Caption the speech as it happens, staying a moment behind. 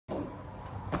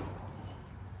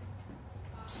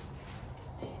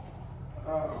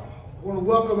I want to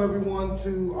welcome everyone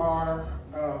to our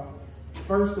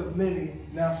first of many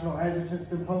National Adjutant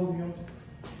Symposiums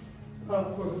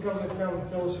for the Covenant Family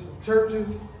Fellowship of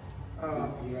Churches.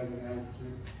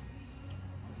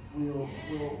 We'll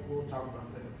talk about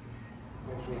that.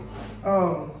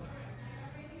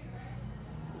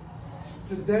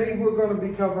 Today we're going to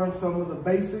be covering some of the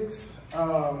basics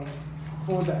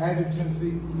for the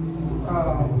adjutancy.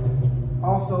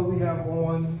 Also, we have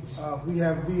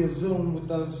via Zoom with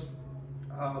us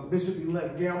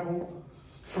Bishop-Elect Gamble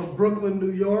from Brooklyn, New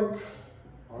York.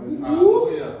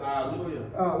 Hallelujah. Hallelujah.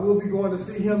 We'll be going to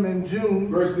see him in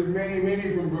June. First of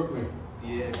many from Brooklyn.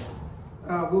 Yes.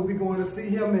 We'll be going to see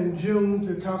him in June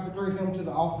to consecrate him to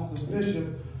the office of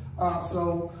bishop.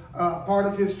 So part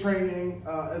of his training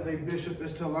as a bishop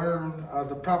is to learn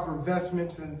the proper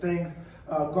vestments and things,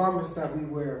 garments that we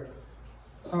wear.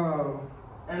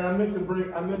 And I meant to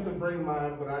bring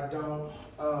mine, but I don't.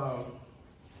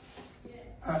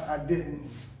 I didn't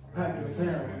pack it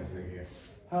there.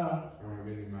 I don't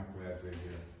really my class in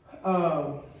here.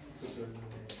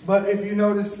 But if you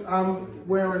notice, I'm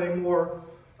wearing a more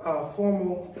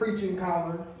formal preaching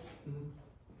collar,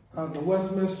 the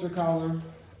Westminster collar,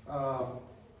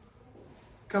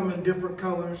 come in different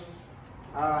colors.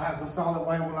 I have the solid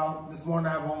white one out. This morning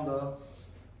I have on the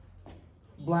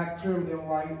black trimmed in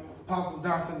white. Apostle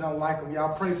Johnson don't like them.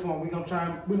 Y'all pray for him. We're gonna try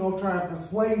and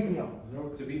persuade him. No,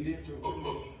 to be different.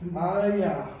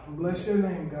 Yeah. Bless your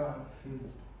name, God.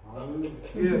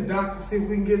 Yeah, doctor, see if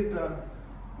we can get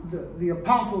the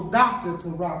apostle doctor to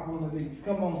rock one of these.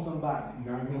 Come on, somebody.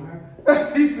 Not gonna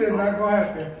happen. He said not gonna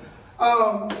happen.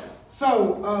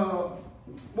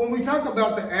 When we talk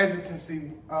about the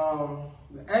adjutancy,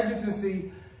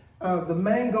 the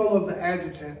main goal of the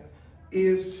adjutant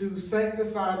is to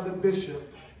sanctify the bishop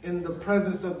in the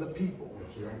presence of the people.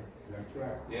 That's right. That's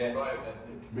right. Yes. That's it.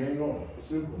 Main goal.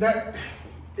 Simple. That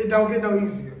it don't get no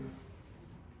easier.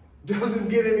 Doesn't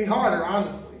get any harder,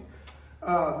 honestly.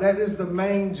 That is the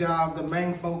main job, the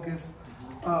main focus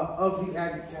of the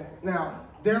adjutant. Now,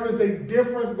 there is a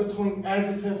difference between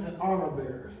adjutants and armor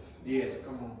bearers. Yes,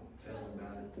 come on, tell them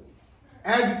about it.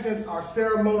 Adjutants are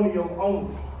ceremonial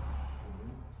only.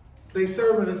 They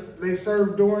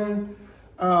serve during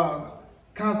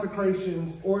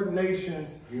consecrations,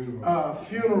 ordinations,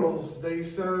 funerals. They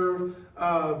serve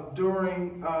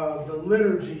during the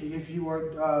liturgy if you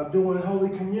are doing Holy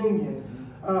Communion.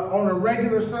 On a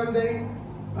regular Sunday,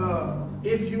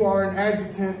 if you are an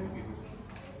adjutant,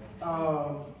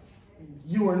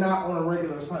 you are not on a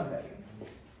regular Sunday.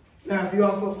 Now, if you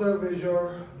also serve as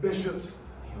your bishop's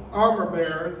armor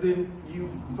bearer, then you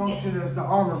function as the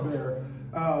armor bearer.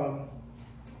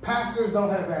 Pastors don't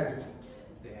have adjutants.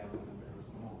 They have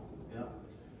yep.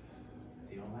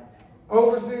 They don't like that.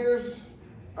 Overseers,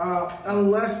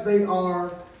 unless they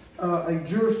are a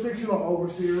jurisdictional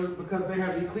overseer, because they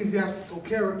have ecclesiastical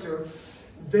character,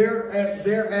 their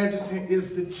adjutant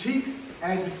is the chief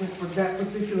adjutant for that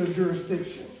particular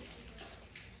jurisdiction.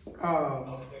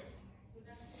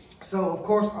 So, of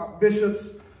course,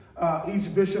 bishops,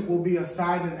 each bishop will be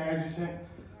assigned an adjutant.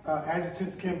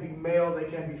 Adjutants can be male, they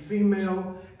can be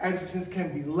female. Adjutants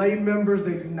can be lay members.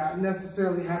 They do not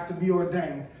necessarily have to be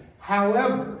ordained.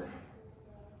 However,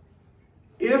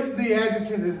 if the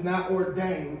adjutant is not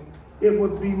ordained, it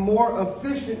would be more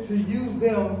efficient to use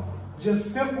them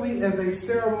just simply as a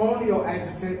ceremonial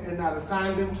adjutant and not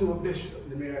assign them to a bishop.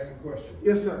 Let me ask a question.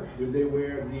 Yes, sir. Can you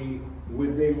hear me,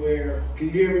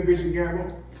 Bishop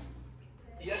Gamble?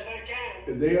 Yes, I can.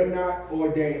 If they are not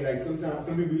ordained, like sometimes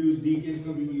some people use deacons,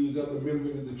 some people use other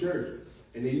members of the church,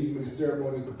 and they use them in a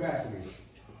ceremonial capacity.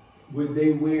 Would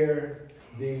they wear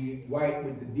the white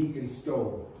with the deacon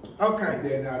stole? Okay. If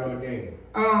they're not ordained.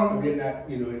 They're not,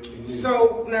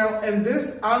 So now, and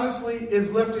this honestly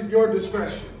is left at your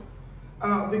discretion,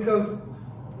 because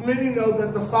many know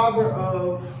that the father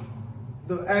of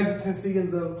the adjutancy in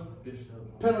the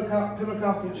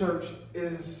Pentecostal church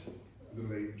is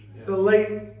the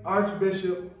late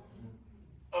Archbishop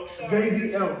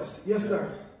J.D. Ellis. Yes,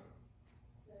 sir.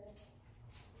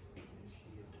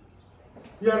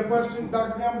 You had a question,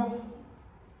 Dr. Gamble?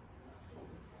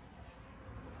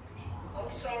 I'm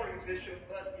sorry, Bishop,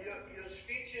 but your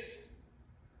speech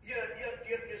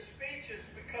is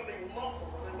becoming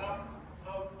muffled, and I'm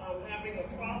having a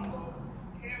problem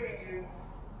hearing you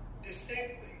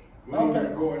distinctly. What are you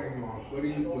recording on?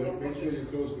 Make sure you're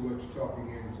close to what you're talking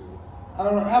into. I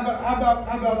don't know.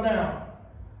 How about now?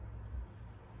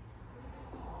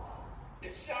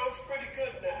 It sounds pretty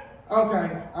good now.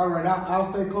 Okay. All right.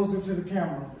 I'll stay closer to the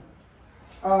camera.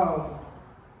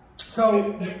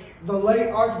 So the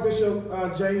late Archbishop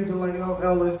J. Delano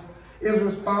Ellis is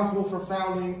responsible for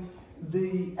founding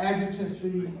the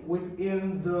adjutancy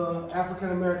within the African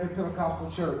American Pentecostal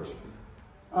Church.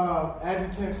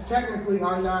 Adjutants technically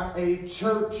are not a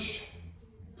church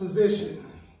position.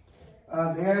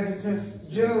 The adjutants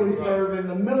generally serve in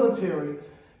the military.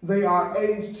 They are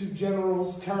aides to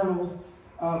generals, colonels,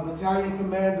 battalion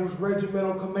commanders,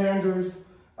 regimental commanders.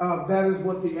 That is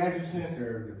what the adjutant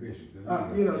serve the bishop.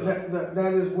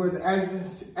 that is where the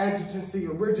adjutancy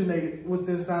originated with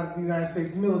this side of the United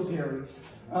States military.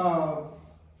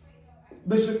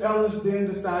 Bishop Ellis then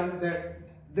decided that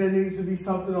there needed to be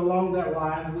something along that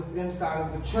line with inside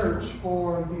of the church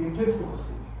for the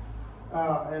episcopacy.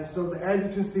 And so the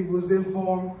adjutancy was then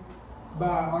formed by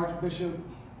Archbishop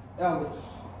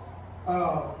Ellis.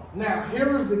 Now,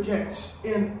 here is the catch.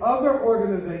 In other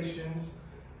organizations,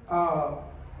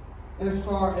 as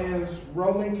far as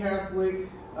Roman Catholic,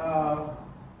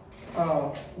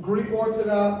 Greek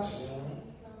Orthodox,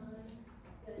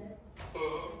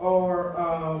 or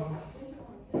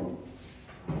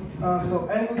so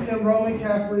Anglican, Roman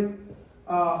Catholic,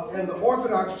 and the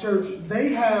Orthodox Church,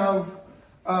 they have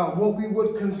what we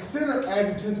would consider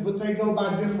adjutants, but they go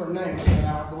by different names. And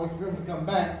I have to wait for him to come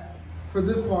back for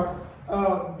this part,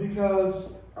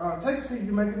 because take a seat,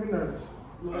 you're making me nervous.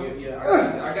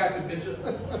 Yeah, I got you, Bishop.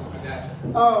 I got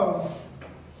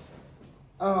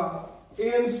you.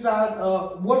 Inside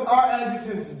of what our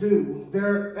adjutants do,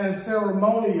 they're as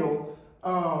ceremonial,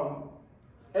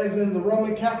 as in the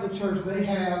Roman Catholic Church, they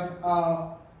have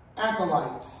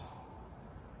acolytes.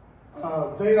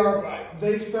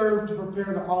 They serve to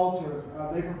prepare the altar.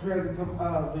 They prepare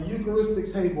the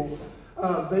Eucharistic table.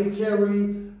 They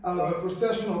carry the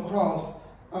processional cross.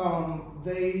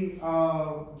 They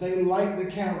light the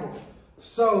candles.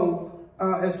 So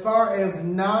as far as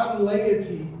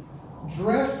non-laity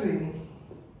dressing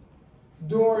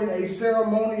during a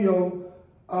ceremonial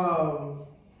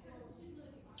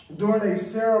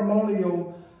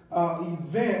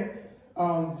event,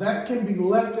 that can be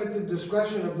left at the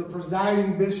discretion of the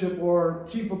presiding bishop or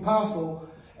chief apostle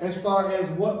as far as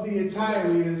what the attire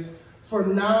is for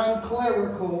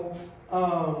non-clerical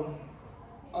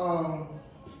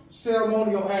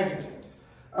ceremonial adjutants.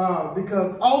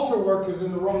 Because altar workers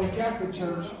in the Roman Catholic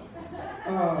Church,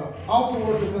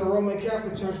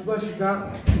 bless you,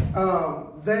 God,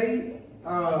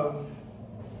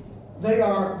 they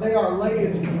are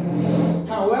laity.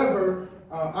 However,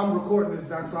 I'm recording this,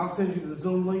 Doc, so I'll send you the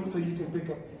Zoom link so you can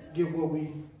get what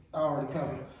we already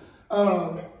covered.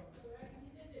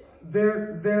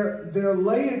 Their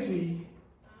laity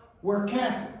wear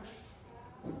cassocks.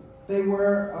 They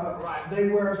wear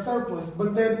a surplice,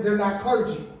 but they're not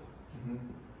clergy.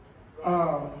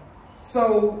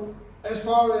 So as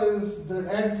far as the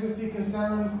adjutancy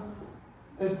concerns,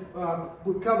 as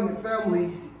with covenant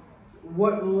family,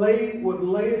 what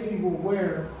laity will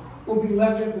wear will be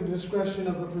left at the discretion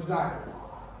of the presider.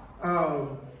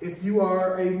 If you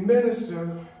are a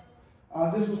minister,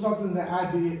 this was something that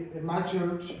I did in my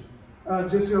church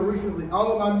just here recently.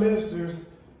 All of my ministers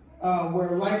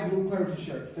wear light blue clergy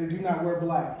shirts. They do not wear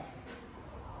black.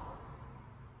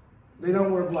 They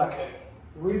don't wear black.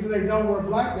 The reason they don't wear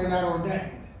black, they're not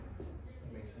ordained.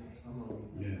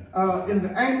 In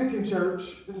the Anglican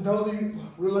Church, those of you,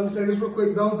 let me say this real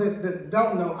quick, those that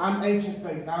don't know, I'm ancient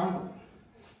faith. I'm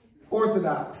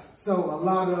Orthodox. So a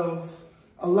lot of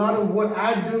what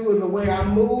I do and the way I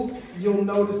move, you'll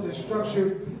notice is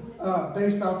structured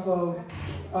based off of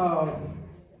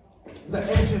the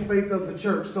ancient faith of the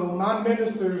church. So my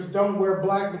ministers don't wear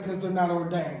black because they're not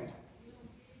ordained.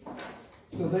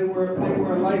 So they wear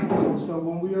light blue. So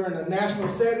when we are in a national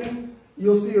setting,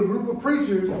 you'll see a group of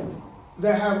preachers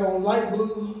that have on light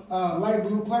blue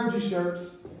clergy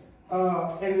shirts,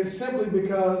 and it's simply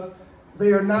because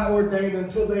they are not ordained.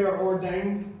 Until they are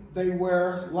ordained, they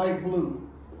wear light blue.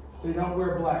 They don't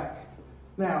wear black.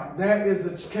 Now, that is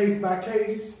a case by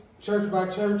case, church by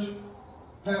church,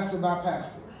 pastor by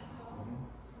pastor.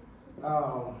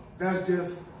 That's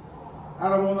just, I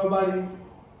don't want nobody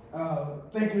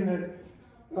thinking that,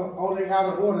 oh, they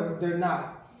out of order. They're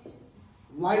not.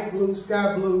 Light blue,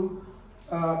 sky blue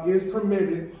is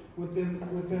permitted within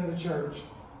the church.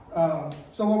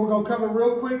 So what we're going to cover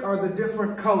real quick are the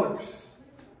different colors.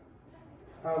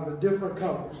 Okay.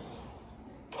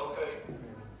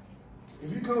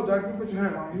 If you cold, Doc, you put your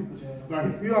hat on.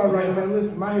 You all right, man.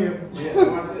 Listen, my hair.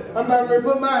 I'm not ready to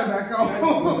put mine back on.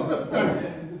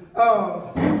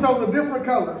 So the different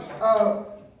colors.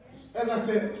 As I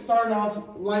said, starting off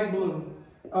light blue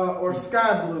or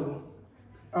sky blue.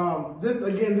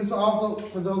 This also,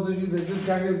 for those of you that just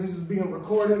got here, this is being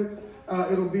recorded.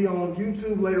 It'll be on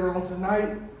YouTube later on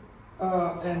tonight.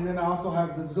 And then I also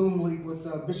have the Zoom link with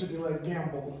Bishop-Elect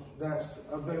Gamble that's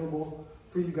available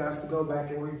for you guys to go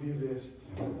back and review this.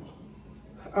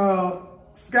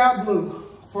 Sky Blue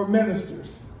for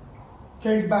ministers,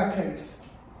 case by case.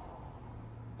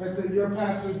 That's at your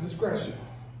pastor's discretion.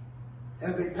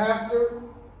 As a pastor,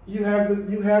 you have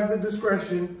the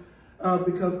discretion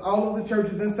because all of the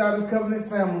churches inside of Covenant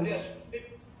Family. Yes,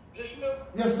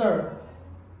 Bishop. Yes, sir.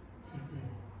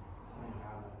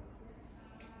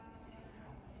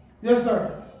 Yes,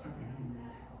 sir.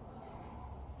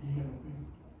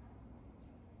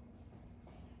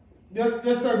 Yes,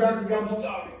 sir, Dr. I'm Gamble.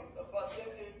 sorry, but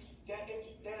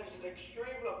there's an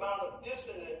extreme amount of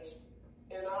dissonance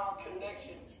in our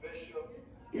connections, Bishop.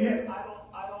 Yeah. And I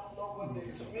don't know whether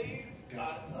it's me or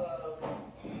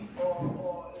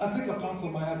I think Apostle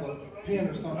might have a pen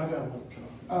or something. I got one.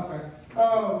 Okay.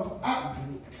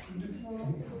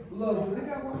 Look, do they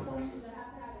got Wi-Fi?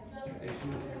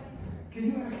 Can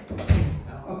you ask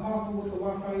Apostle what the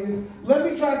Wi-Fi is? Let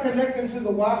me try connecting to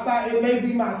the Wi-Fi. It may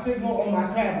be my signal on my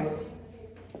tablet.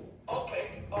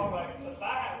 Okay, all right, because I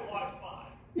have Wi-Fi.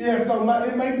 Yeah, so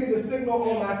it may be the signal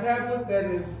on my tablet that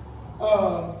is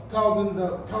causing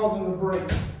the break.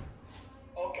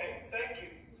 Okay, thank you.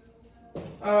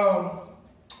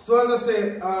 So as I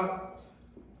said,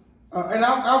 and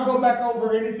I'll go back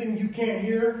over anything you can't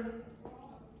hear.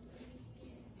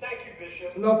 Thank you,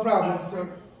 Bishop. No problem,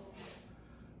 sir.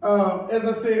 As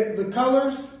I said, the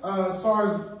colors, as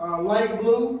far as light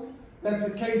blue, that's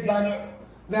a case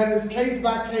that is case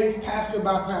by case, pastor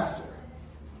by pastor.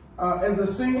 As a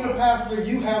senior pastor,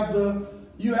 you have the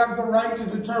right to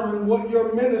determine what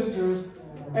your ministers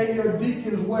and your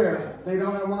deacons wear. They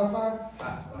don't have Wi-Fi?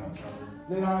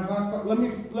 They don't have Wi-Fi?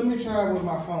 Let me try it with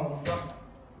my phone.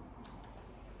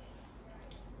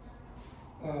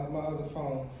 My other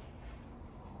phone.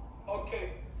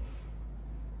 Okay.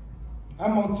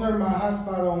 I'm gonna turn my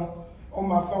hotspot on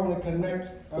my phone and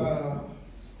connect.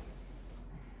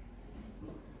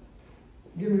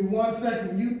 Give me 1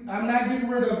 second. I'm not getting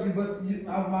rid of you, but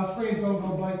my screen's gonna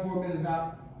go blank for a minute,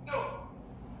 Doc. No.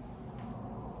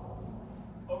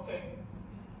 Okay.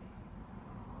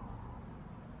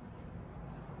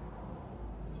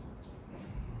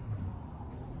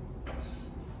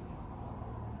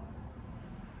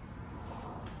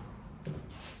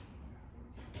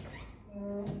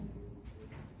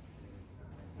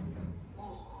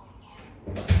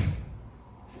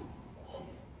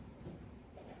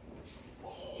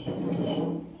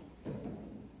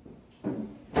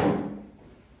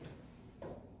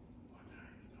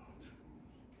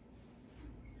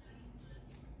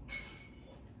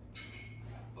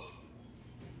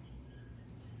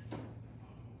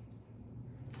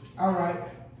 All right.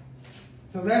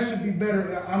 So that should be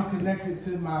better. I'm connected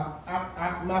to my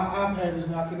iPad is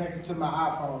not connected to my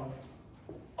iPhone.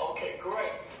 Okay,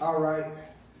 great. All right.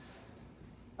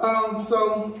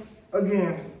 So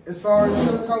again, as far as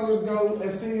shirt colors go,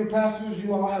 as senior pastors,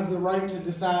 you all have the right to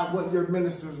decide what your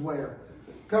ministers wear.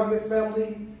 Covenant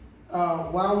Family,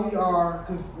 while we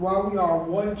are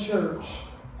one church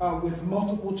with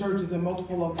multiple churches and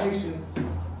multiple locations,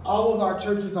 all of our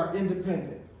churches are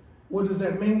independent. What does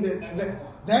that mean?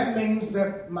 That means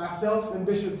that myself and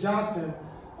Bishop Johnson,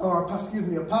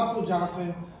 Apostle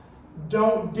Johnson,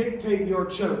 don't dictate your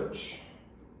church,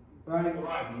 right?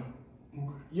 Right.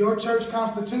 Your church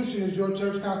constitution is your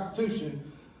church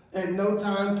constitution. At no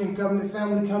time can Covenant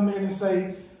Family come in and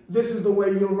say, this is the way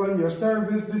you'll run your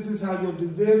service, this is how you'll do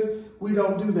this. We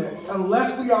don't do that.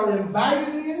 Unless we are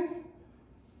invited in,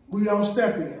 we don't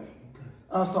step in.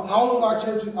 So all of our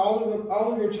churches,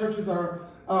 all of your churches are,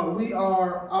 we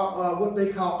are what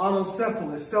they call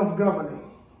autocephalous,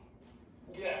 self-governing.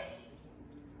 Yes.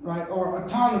 Right? Or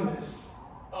autonomous.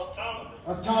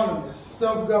 Autonomous.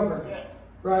 Self-governing. Yes.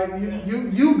 Right? Yes.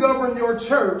 You govern your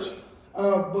church,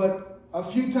 but a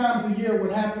few times a year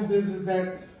what happens is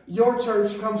that your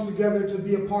church comes together to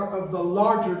be a part of the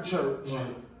larger church.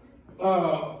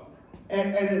 Right.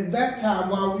 And at that time,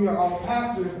 while we are all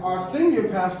pastors, our senior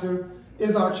pastor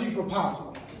is our chief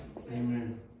apostle.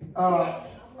 Amen.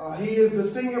 He is the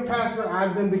senior pastor. I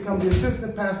then become the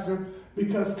assistant pastor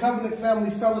because Covenant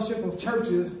Family Fellowship of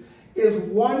Churches is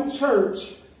one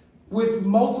church with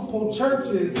multiple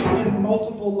churches in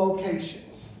multiple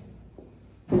locations.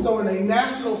 So in a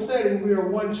national setting, we are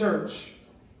one church.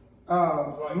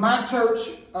 My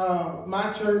church,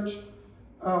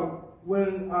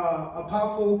 when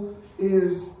Apostle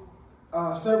is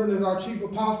serving as our chief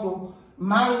apostle,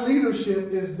 my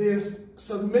leadership is then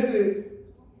submitted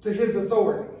to his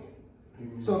authority.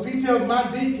 So if he tells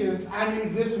my deacons, I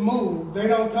need this move, they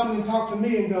don't come and talk to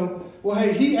me and go, well,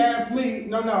 hey, he asked me.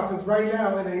 No, because right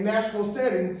now in a national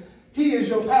setting, he is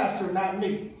your pastor, not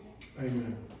me.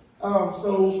 Amen.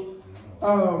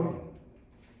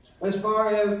 As far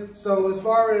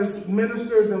as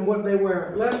ministers and what they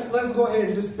wear, let's go ahead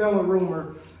and dispel a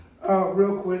rumor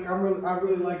real quick. I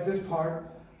really like this part.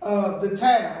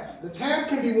 The tab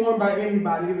can be worn by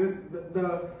anybody.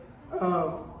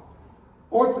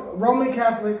 Roman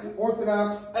Catholic,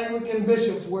 Orthodox, Anglican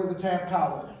bishops wear the tab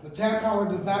collar. The tab collar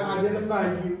does not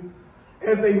identify you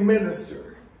as a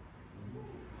minister.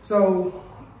 So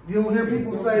you'll hear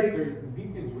people say,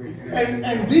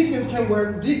 and deacons can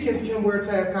wear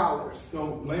tab collars.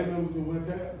 So lay members can wear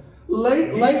tabs?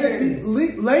 Laity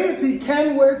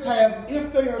can wear tabs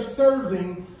if they are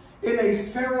serving in a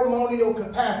ceremonial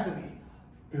capacity.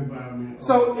 Environment.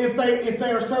 So if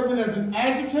they are serving as an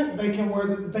adjutant, they can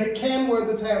wear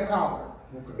the tab collar.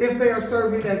 Okay. If they are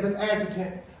serving as an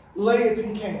adjutant,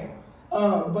 laity can.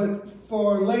 But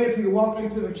for laity to walk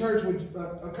into the church with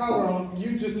a collar on,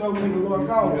 you just told me the Lord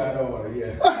called you. Order,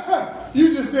 yeah.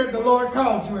 You just said the Lord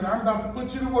called you, and I'm about to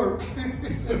put you to work.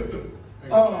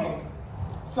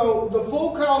 So the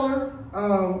full collar,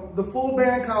 the full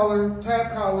band collar,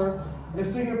 tab collar, and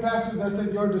senior pastors, that's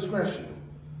at your discretion.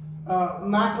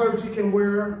 My clergy can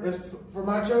wear, for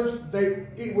my church, they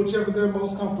eat whichever they're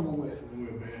most comfortable with. You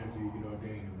wear bands till you get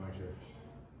ordained in my church.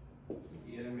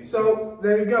 Yeah, that makes So sense.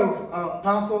 there you go.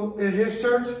 Apostle in his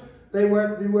church, you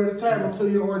wear the tab until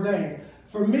you're ordained.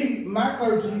 For me, my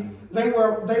clergy, they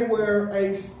wear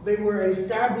a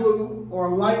sky blue or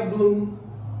light blue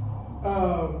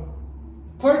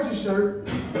clergy shirt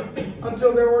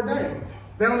until they're ordained.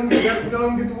 They don't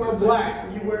even get to wear black.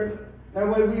 That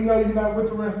way we know you're not with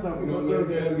the rest of them. You don't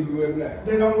get to wear black.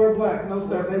 They don't wear black, no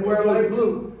sir. They wear light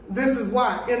blue. This is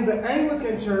why in the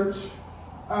Anglican church,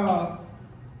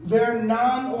 their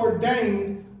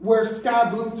non-ordained wear sky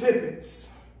blue tippets.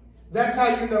 That's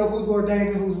how you know who's ordained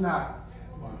and who's not.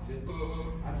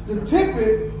 The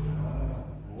tippet,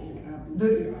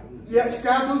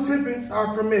 sky blue tippets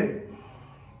are permitted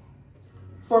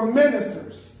for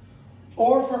ministers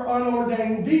or for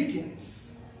unordained deacons.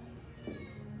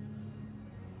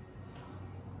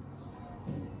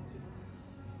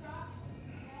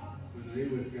 They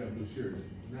wear sky blue shirts,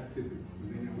 not tippets.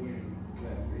 They're not wearing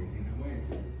Class A. They're not wearing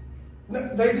tippets. No,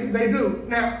 they do.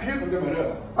 Now, here's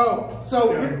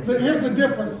the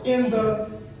difference in the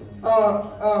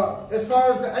as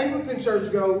far as the Anglican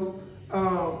church goes,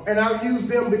 and I'll use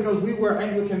them because we wear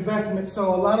Anglican vestments,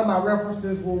 so a lot of my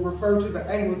references will refer to the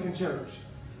Anglican church.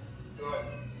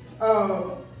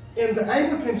 In the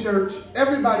Anglican church,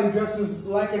 everybody dresses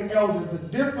like an elder. The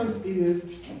difference is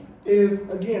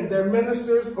again, their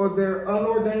ministers or their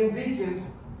unordained deacons,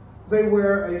 they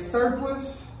wear a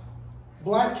surplice,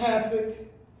 black cassock,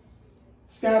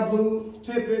 sky blue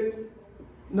tippet,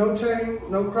 no chain,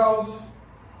 no cross,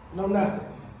 no nothing.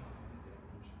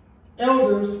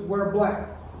 Elders wear black.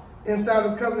 Inside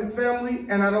of Covenant Family,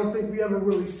 and I don't think we ever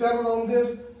really settled on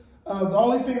this, the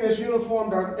only thing that's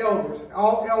uniformed are elders.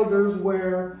 All elders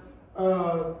wear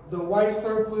the white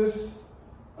surplice,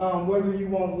 whether you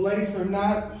want lace or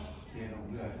not.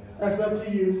 That's up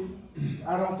to you.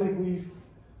 I don't think we've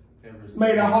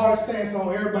made a hard stance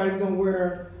on everybody's going to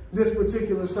wear this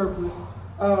particular surplice.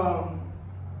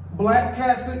 Black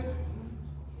cassock,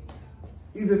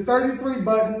 either 33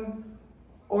 button,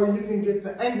 or you can get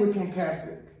the Anglican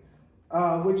cassock,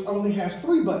 which only has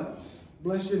 3 buttons.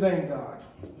 Bless your name, God.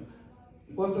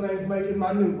 What's the name's making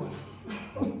my new one?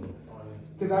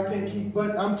 Because I can't keep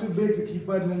I'm too big to keep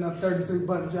buttoning up 33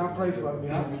 buttons. Y'all pray for me.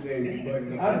 I'm gonna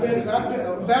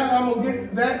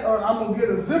get that, or I'm gonna get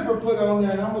a zipper put on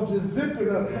there, and I'm gonna just zip it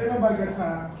up. Ain't nobody got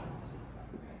time.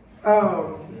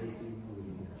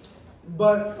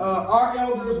 But our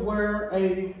elders wear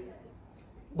a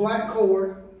black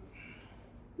cord.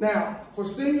 Now, for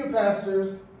senior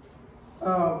pastors,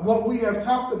 what we have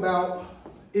talked about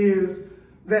is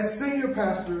that senior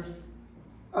pastors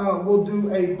will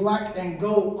do a black and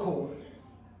gold cord.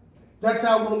 That's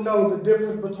how we'll know the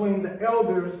difference between the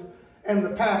elders and the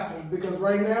pastors. Because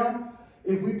right now,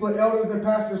 if we put elders and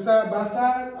pastors side by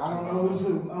side, I don't know who's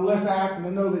who, unless I happen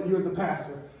to know that you're the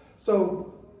pastor.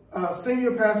 So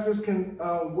senior pastors can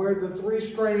wear the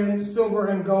 3-strand silver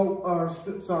and gold,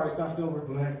 sorry, it's not silver,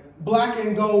 black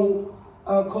and gold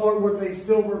cord with a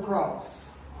silver cross.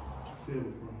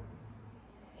 Silver cross.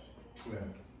 Yeah.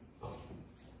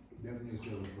 Definitely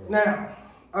silver cross. Now,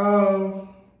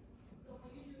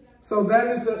 so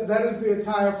that is the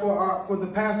attire for the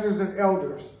pastors and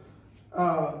elders.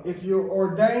 If you're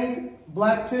ordained,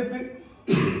 black tippet,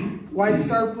 white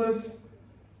surplice,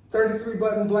 33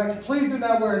 button black. Please do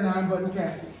not wear a 9-button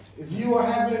cassock. If you are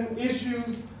having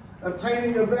issues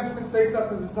obtaining your vestments, say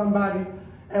something to somebody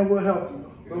and we'll help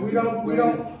you. But we don't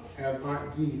have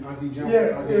Auntie John.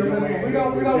 Listen, we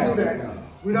don't do that.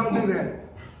 We don't do that.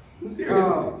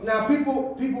 Now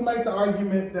people make the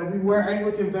argument that we wear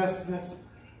Anglican vestments,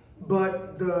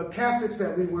 but the cassocks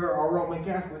that we wear are Roman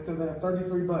Catholic because they have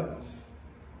 33 buttons.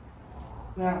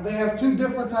 Now they have two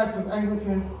different types of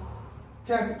Anglican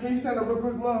cassock. Can you stand up real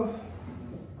quick, love?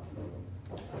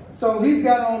 So he's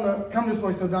got on the, come this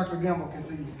way so Dr. Gamble can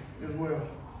see you as well.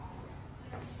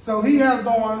 So he has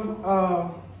on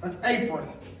an apron.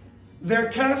 Their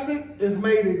cassock is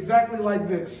made exactly like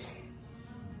this.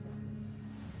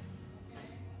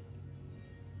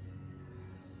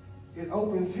 It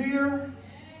opens here,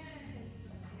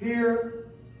 here.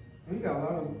 You got a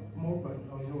lot of more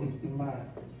buttons on yours than mine.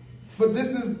 But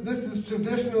this is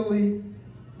traditionally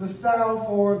the style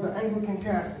for the Anglican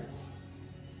cassock.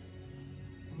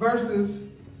 Versus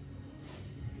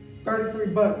 33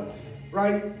 buttons,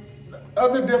 right? The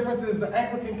other difference is the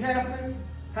Anglican cassock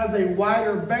has a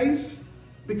wider base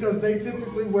because they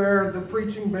typically wear the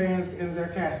preaching bands in their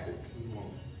cassock.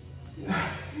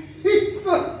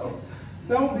 So,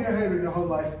 don't be a hater your whole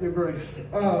life, your grace.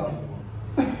 What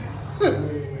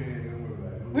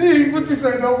you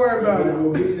say? Don't worry about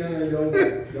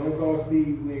it. Don't call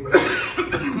Steve.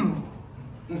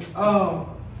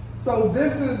 So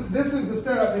this is the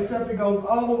setup, except it goes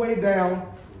all the way down.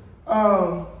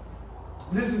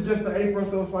 This is just the apron,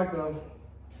 so it's like a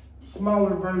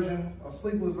smaller version, a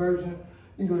sleeveless version.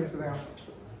 You can go ahead and sit down.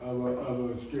 Of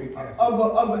a straight cassock.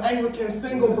 Of an Anglican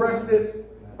single-breasted,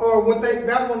 or what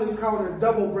that one is called a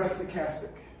double-breasted cassock.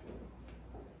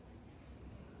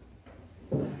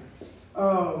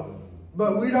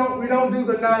 But we don't do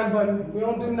the 9-button. We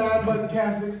don't do 9-button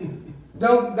cassocks.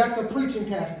 That's a preaching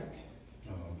cassock.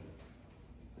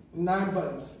 9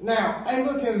 buttons. Now,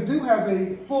 Anglicans do have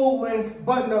a full-length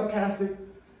button-up cassock.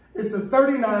 It's a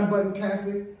 39-button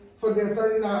cassock for their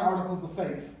 39 articles of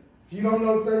faith. If you don't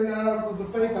know the 39 articles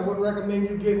of faith, I would recommend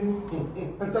you getting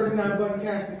a 39-button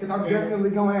cassock because I'm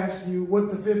definitely going to ask you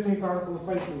what the 15th article of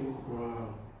faith is.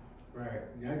 Wow. Right.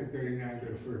 Now the 39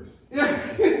 go first. Yeah,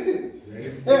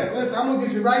 listen, I'm going to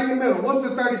get you right in the middle. What's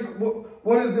the 30?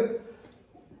 What is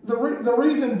the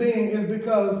reason being is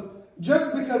because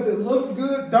just because it looks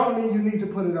good, don't mean you need to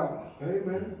put it on.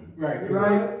 Amen. Right.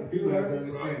 People have to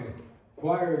understand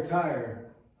choir attire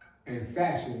and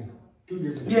fashion, two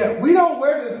different things. Yeah, we don't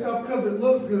wear this stuff because it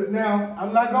looks good. Now,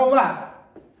 I'm not gonna lie.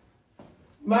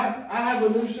 I have a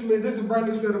new shamir. This is a brand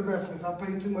new set of vestments. I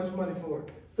paid too much money for it.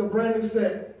 It's a brand new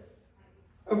set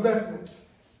of vestments.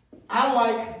 I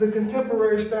like the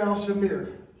contemporary style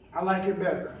shamir. I like it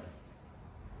better.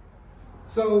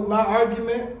 So my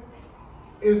argument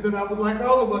is that I would like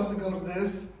all of us to go to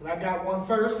this. And I got one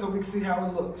first so we can see how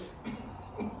it looks.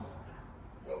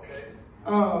 Okay.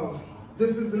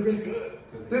 This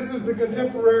is the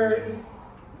contemporary.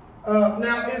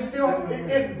 Now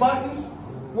it buttons,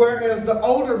 whereas the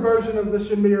older version of the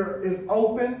shamir is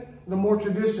open, the more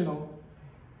traditional.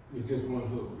 With just one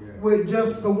hook, yeah. With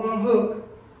just the one hook.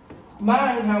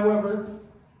 Mine, however,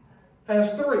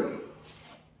 has 3.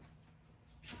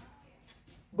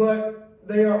 But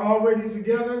they are already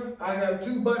together. I have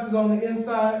 2 buttons on the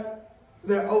inside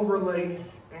that overlay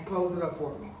and close it up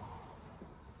for me.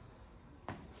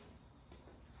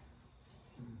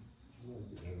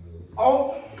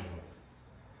 Oh,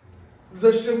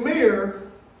 the shamir,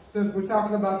 since we're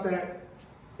talking about that,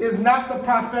 is not the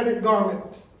prophetic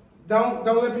garment. Don't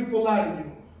let people lie to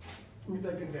you. Let me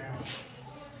take it down.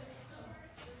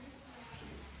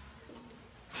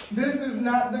 This is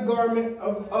not the garment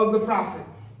of the prophet.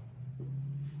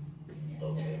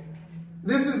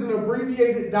 This is an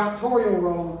abbreviated doctoral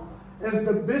robe, as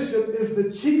the bishop is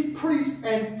the chief priest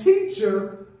and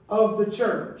teacher of the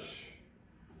church.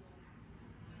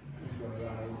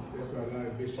 That's why a lot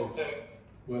of bishops,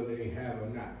 whether they have or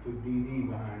not, put DD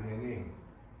behind their name.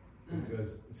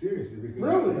 Because, seriously,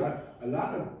 really? a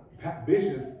lot of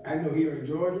bishops, I know here in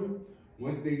Georgia,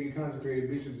 once they get consecrated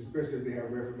bishops, especially if they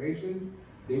have reformations,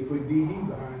 they put DD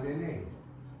behind their name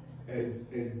as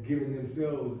giving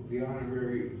themselves the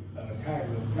honorary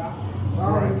title of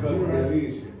doctor because of their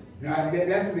leadership. Now,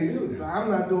 that's what they do now. I'm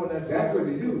not doing that. That's what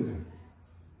they do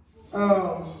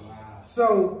now.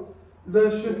 So the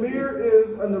shamir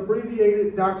is an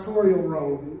abbreviated doctoral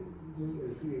robe.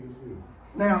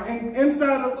 Now,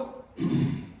 inside of,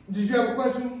 did you have a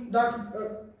question,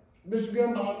 Dr. Bishop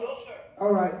Gilman? No, sir.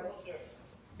 All right. No, sir.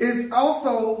 It's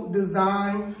also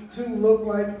designed to look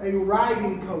like a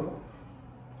riding coat.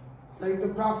 Like the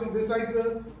prophet, this ain't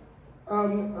the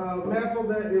mantle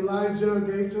that Elijah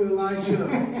gave to Elisha.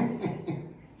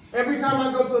 Every time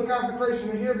I go to a consecration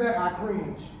and hear that, I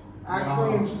cringe. I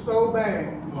cringe so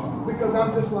bad because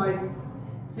I'm just like,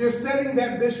 you're setting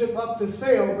that bishop up to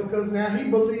fail because now he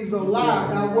believes a lie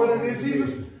about what it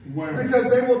is because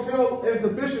they will tell, as the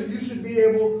bishop, you should be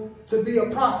able to be a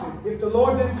prophet. If the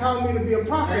Lord didn't call me to be a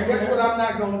prophet, guess what I'm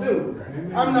not going to do?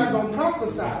 I'm not going to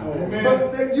prophesy.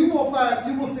 But then you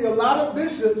will see a lot of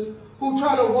bishops who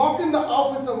try to walk in the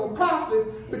office of a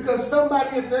prophet because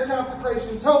somebody at their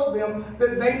consecration told them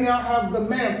that they now have the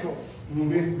mantle.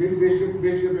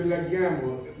 Bishop-Elect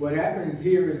Gamble, what happens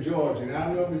here in Georgia, and I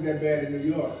don't know if it's that bad in New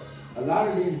York, a lot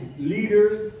of these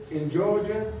leaders in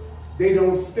Georgia, they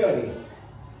don't study.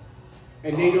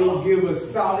 And they don't give a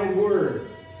solid word.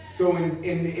 So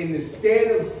in the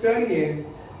stead of studying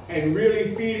and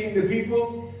really feeding the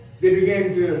people, they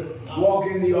began to walk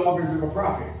in the office of a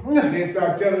prophet. And they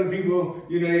start telling people,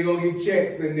 you know, they're going to get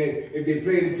checks, and if they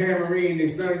play the tambourine, their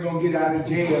son's going to get out of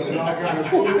jail and all kind of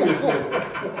foolishness.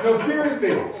 So seriously,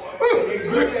 they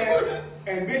do that,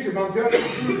 and Bishop, I'm telling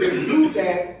you, they do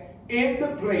that in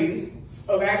the place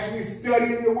of actually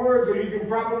studying the word so you can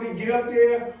properly get up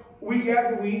there week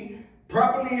after week,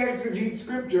 properly exegete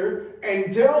scripture,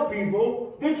 and tell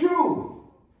people the truth.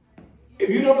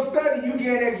 If you don't study, you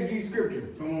can't exegete scripture.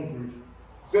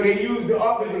 So they use the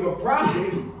office of a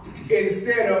prophet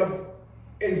instead of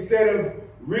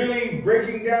really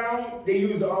breaking down. They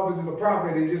use the office of a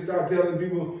prophet and just start telling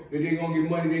people that they're gonna get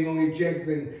money, they're gonna get checks,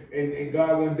 and God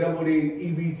gonna double their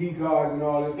EBT cards and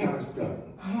all this kind of stuff.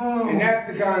 And that's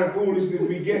the kind of foolishness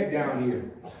we get down here.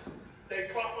 They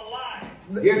proselyte.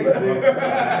 Yes, sir.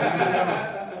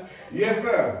 Yes,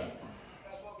 sir.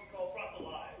 That's what we call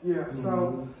proselyte. Yeah,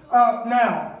 so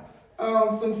now,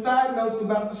 some side notes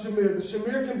about the shamir. The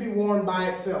shamir can be worn by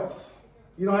itself.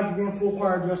 You don't have to be in full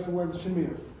choir dress to wear the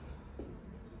shamir.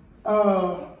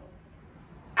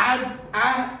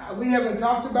 We haven't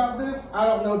talked about this. I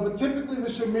don't know, but typically the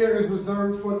shamir is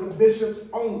reserved for the bishops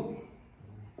only.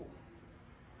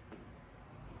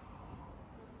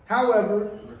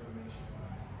 However,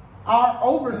 our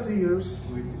overseers,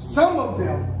 some of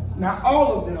them, not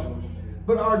all of them,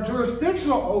 but our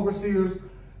jurisdictional overseers,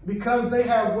 because they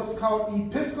have what's called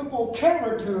episcopal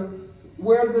character,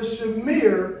 wear the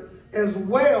shamir as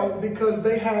well because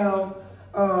they have,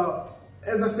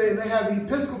 as I say, they have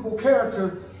episcopal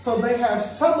character, so they have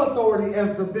some authority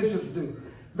as the bishops do.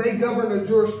 They govern a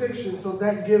jurisdiction, so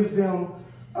that gives them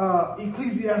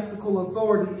ecclesiastical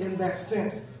authority in that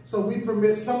sense. So we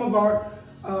permit some of our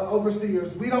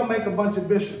overseers. We don't make a bunch of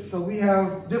bishops, so we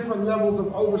have different levels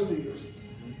of overseers,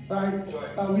 right?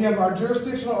 We have our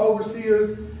jurisdictional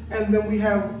overseers, and then we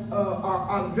have our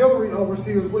auxiliary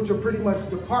overseers, which are pretty much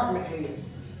department heads.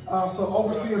 So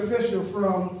Overseer Fisher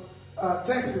from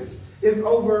Texas is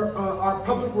over our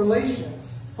public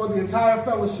relations for the entire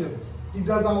fellowship. He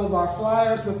does all of our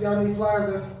flyers, so if y'all need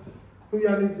flyers, that's who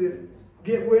y'all need to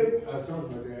get with. I'll talk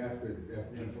about that after.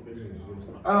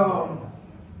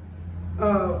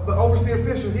 But Overseer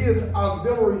Fisher, he is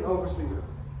auxiliary overseer.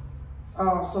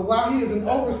 So while he is an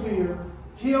overseer,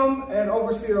 him and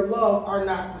Overseer Love are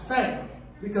not the same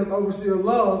because Overseer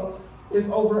Love is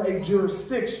over a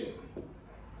jurisdiction.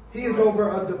 He is over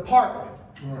a department.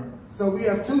 Right. So we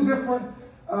have two different,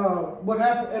 what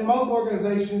happens in most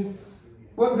organizations,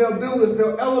 what they'll do is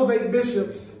they'll elevate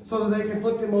bishops so that they can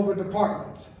put them over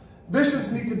departments.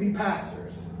 Bishops need to be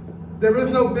pastors. There is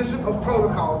no bishop of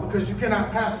protocol because you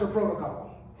cannot pastor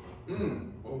protocol.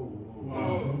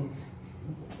 Oh,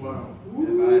 Wow.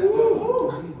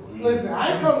 Listen,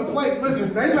 I ain't come to play.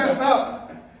 Listen, they messed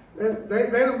up. They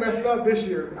done messed up this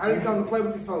year. I didn't come to play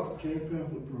with these folks.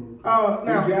 Now, we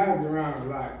jived around a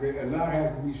lot. A lot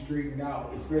has to be straightened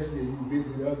out, especially if you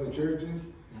visit other churches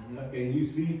and you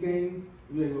see things.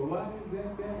 You're like, well, why is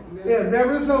that? Yeah,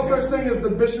 there is no such thing as the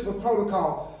bishop of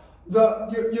protocol.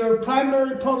 Your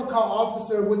primary protocol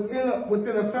officer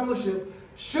within a fellowship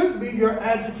should be your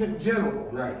adjutant general.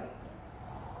 Right.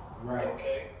 Right.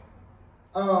 Okay.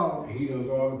 He knows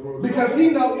all the protocols. Because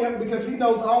he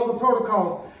knows all the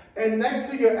protocols. And next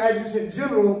to your adjutant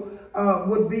general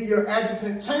would be your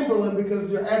adjutant chamberlain, because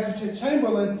your adjutant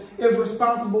chamberlain is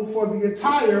responsible for the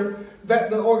attire that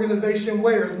the organization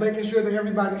wears, making sure that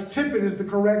everybody's tippet is the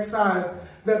correct size,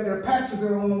 that their patches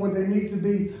are on where they need to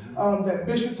be, that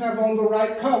bishops have on the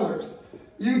right colors.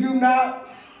 You do not,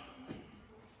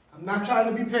 I'm not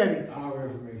trying to be petty. Our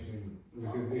information,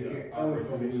 because they can't, other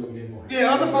folks do what they want.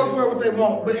 Yeah, other folks wear what they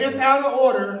want, but it's out of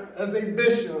order as a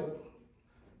bishop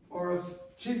or a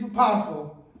chief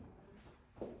apostle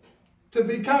to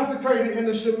be consecrated in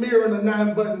the shamir and a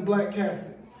 9-button black casket.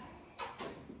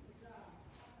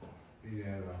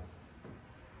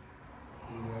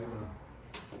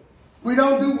 We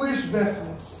don't do wish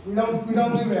vestments. We don't do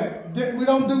that. We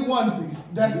don't do onesies.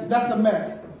 That's a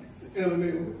mess.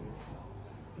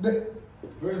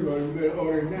 First of all, you better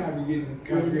order now if you're getting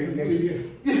congregated next year.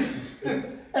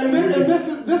 And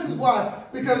this is why.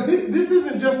 Because this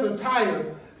isn't just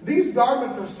attire. These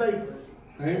garments are sacred.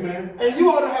 Amen. And you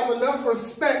ought to have enough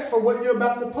respect for what you're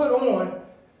about to put on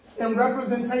in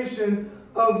representation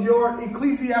of your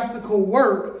ecclesiastical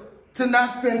work to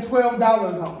not spend $12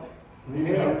 on it.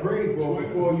 Yeah, pray for it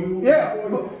before you. Yeah,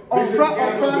 on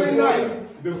Friday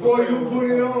night. Before you put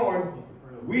it on,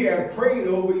 we have prayed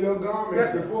over your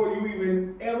garments before you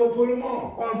even ever put them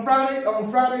on. On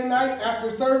Friday night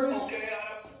after service,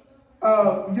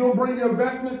 you'll bring your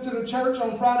vestments to the church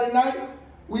on Friday night.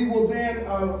 We will then,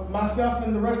 myself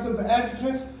and the rest of the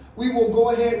adjutants, we will go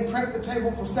ahead and prep the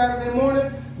table for Saturday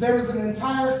morning. There is an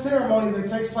entire ceremony that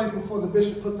takes place before the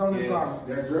bishop puts on his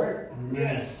garments. That's right.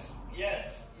 Yes.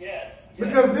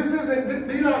 Because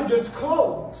these aren't just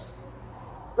clothes,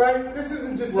 right? This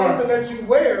isn't just something that you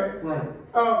wear. Right.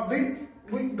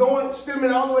 We going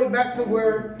stemming all the way back to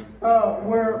where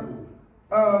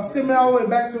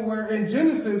in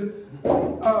Genesis,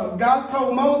 God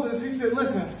told Moses, he said,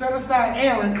 listen, set aside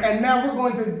Aaron, and now we're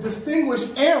going to distinguish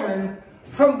Aaron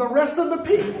from the rest of the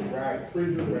people. Right.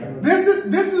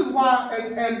 This is why,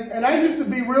 and I used to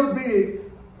be real big.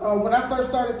 When I first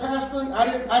started pastoring, I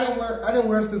didn't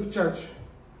wear a suit to church.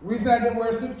 The reason I didn't wear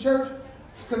a suit to church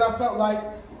is because I felt like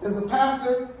as a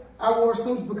pastor, I wore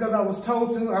suits because I was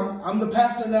told to. I'm the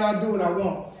pastor now, I do what I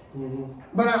want.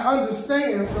 But I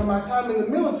understand from my time in the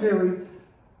military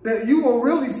that you will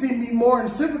really see me more in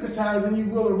civic attire than you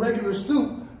will a regular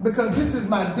suit because this is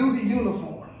my duty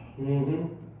uniform.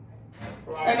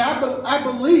 And I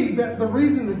believe that the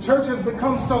reason the church has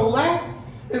become so lax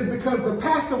is because the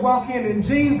pastor walk in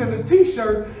jeans and a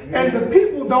t-shirt and the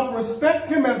people don't respect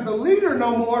him as the leader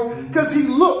no more because he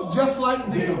looked just like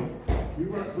them.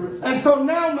 And so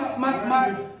now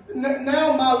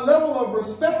my level of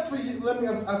respect for you,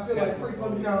 I feel like let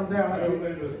me calm down.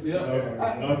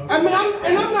 I'm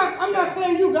not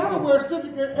saying you gotta wear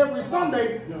civic every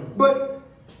Sunday, but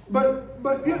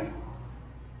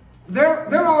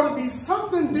there ought to be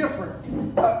something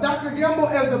different. Dr. Gamble,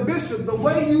 as a bishop, the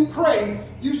way you pray,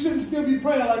 you shouldn't still be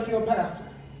praying like you're a pastor.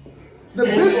 The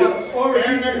bishop or a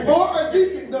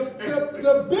deacon,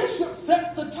 the bishop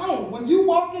sets the tone. When you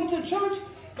walk into church,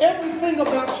 everything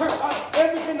about church,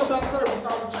 everything about service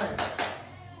ought to change.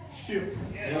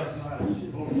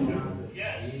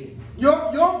 Yes.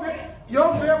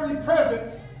 Your very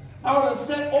presence ought to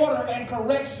set order and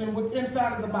correction within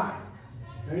inside of the body.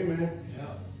 Amen.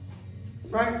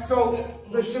 Right? So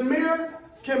the shamir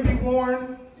can be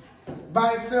worn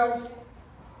by itself.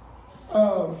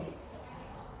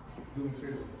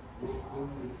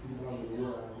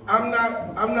 I'm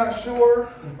not sure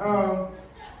how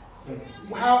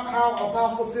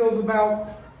Apostle feels about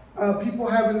people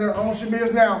having their own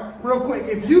shamirs. Now, real quick,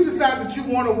 if you decide that you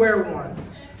want to wear one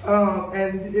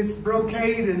and it's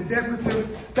brocade and decorative,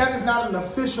 that is not an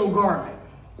official garment.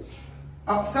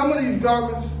 Some of these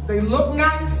garments, they look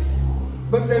nice,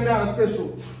 but they're not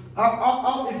official.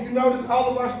 If you notice,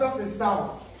 all of our stuff is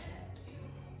solid.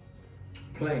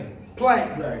 Plain.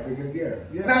 Right, because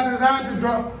it's not designed to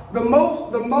draw. The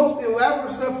most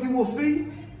elaborate stuff you will see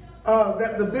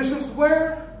that the bishops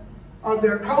wear are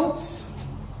their coats,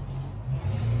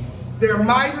 their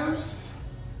miters,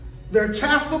 their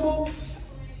chasubles.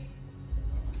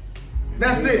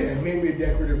 That's it. And maybe a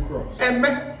decorative cross. And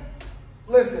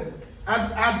listen,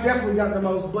 I definitely got the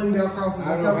most blinged out crosses in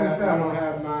Covenant Family. I don't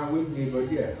have mine with me,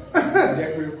 but yeah, a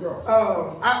decorative cross.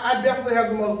 I definitely have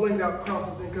the most blinged out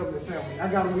crosses in Covenant Family. I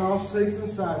got them in all shapes and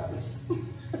sizes.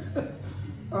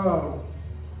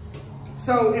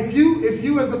 So if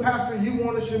you as a pastor, you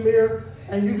want a shamir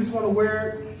and you just want to wear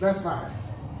it, that's fine.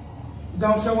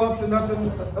 Don't show up to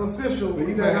nothing official. But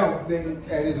he might have things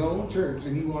at his own church,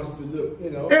 and he wants to look,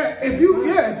 Yeah, if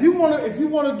you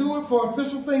want to do it for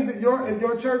official things at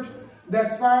your church,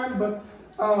 that's fine. But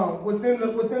within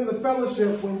the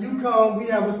fellowship, when you come, we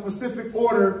have a specific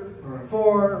order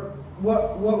for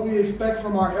what we expect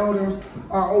from our elders,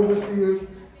 our overseers,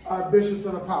 our bishops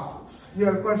and apostles. You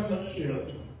have a question?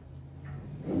 Yeah.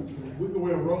 We can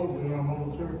wear robes in our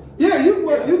own church. Yeah, you can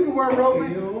wear a robe.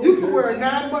 You can wear a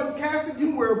 9-button casket. You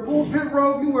can wear a pulpit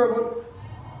robe. You wear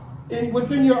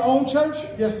within your own church.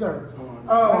 Yes, sir.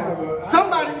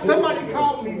 Somebody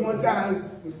called me one time.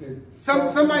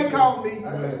 Somebody called me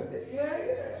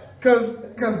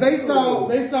because they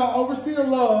saw Overseer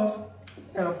Love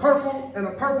in a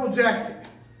purple jacket.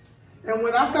 And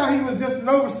when I thought he was just an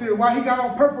overseer, why he got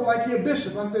on purple like he a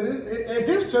bishop? I said, at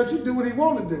his church, he do what he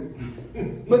want to do.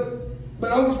 But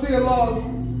But overseer love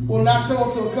will not show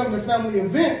up to a company family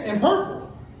event in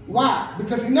purple. Why?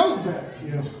 Because he knows better.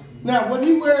 Yeah. Now, would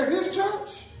he wear at his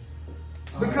church?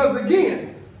 Because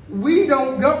again, we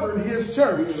don't govern his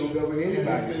church. We don't govern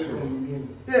anybody's church.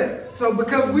 Yeah. So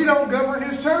because we don't govern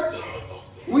his church,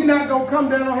 we not gonna come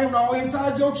down on him. Oh,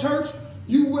 inside your church,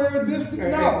 you wear this.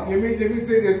 No. Let me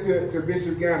say this to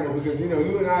Bishop Gamble, because you know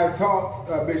you and I have talked,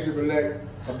 Bishop-Elect,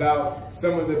 about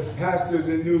some of the pastors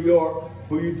in New York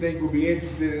who you think will be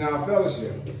interested in our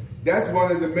fellowship. That's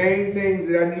one of the main things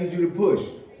that I need you to push.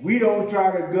 We don't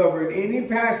try to govern any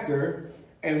pastor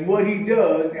and what he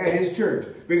does at his church,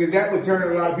 because that would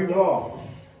turn a lot of people off.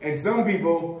 And some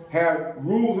people have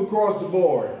rules across the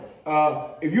board.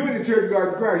 If you're in the Church of God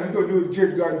in Christ, you're going to do what the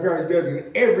Church of God in Christ does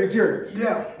in every church.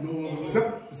 Yeah.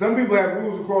 Some people have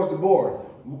rules across the board.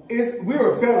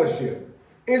 We're a fellowship.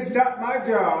 It's not my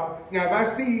job. Now, if I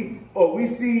see, or we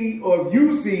see, or if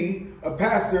you see a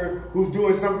pastor who's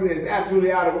doing something that's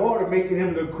absolutely out of order, making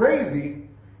him look crazy,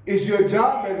 it's your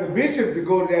job as a bishop to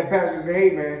go to that pastor and say,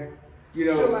 hey, man, you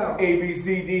know, A, B,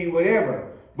 C, D, whatever.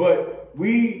 But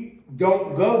we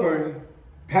don't govern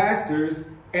pastors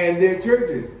and their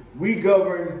churches. We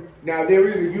govern, now there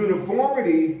is a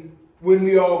uniformity when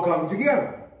we all come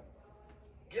together.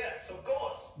 Yes, of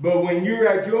course. But when you're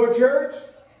at your church,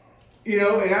 you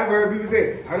know, and I've heard people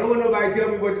say, I don't want nobody to tell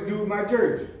me what to do with my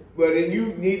church. Well, then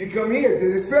you need to come here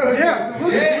to this fellowship.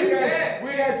 Yeah.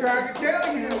 We're not trying to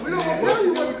tell you. We don't want to tell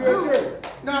you what to do.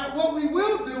 Now, what we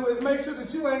will do is make sure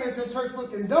that you ain't at your church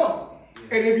looking dumb.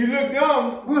 And if you look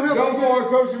dumb, don't go on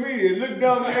social media. Look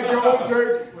dumb at your own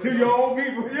church to your own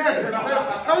people.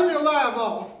 Yeah, turn your live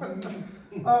off. That I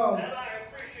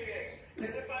appreciate. And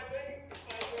if I may,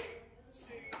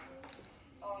 see,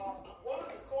 one of the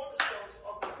cornerstones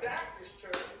of the Baptist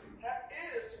church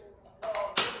is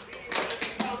being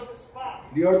an autonomous body.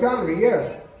 The autonomy,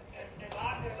 yes. And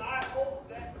I hold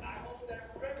that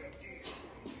very dear.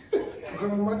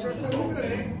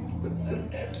 Okay.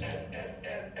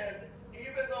 And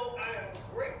even though I am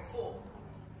grateful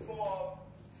for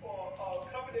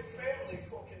Covenant family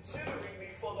for considering me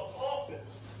for the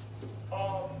office, I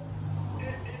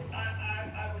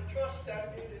would trust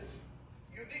that it is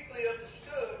uniquely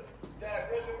understood that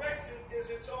resurrection is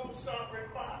its own sovereign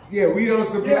body. Yeah, we don't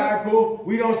supply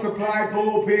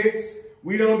pulpits.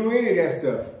 We don't do any of that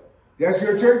stuff. That's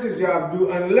your church's job to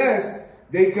do, unless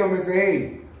they come and say,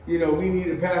 hey, you know, we need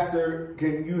a pastor.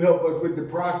 Can you help us with the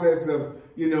process of,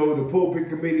 you know, the pulpit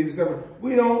committee and stuff?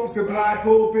 We don't supply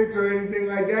pulpits or anything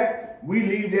like that. We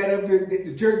leave that up to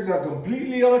the churches are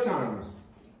completely autonomous.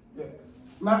 Yeah.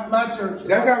 My church.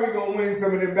 That's how we're going to win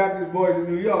some of them Baptist boys in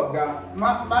New York, Doc.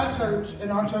 My church, in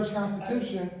our church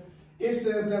constitution, it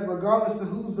says that regardless of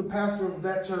who's the pastor of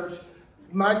that church,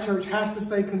 my church has to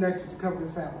stay connected to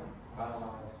Covenant family.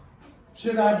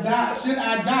 Should I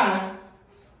die,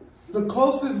 the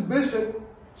closest bishop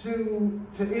to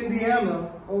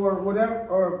Indiana or whatever,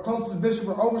 or closest bishop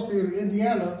or overseer to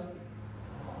Indiana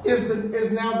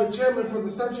is now the chairman for the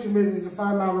search committee to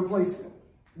find my replacement.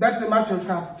 That's in my church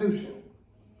constitution.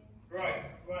 Right.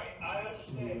 I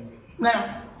understand.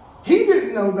 Now, he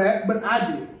didn't know that, but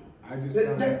I did.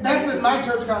 That's in my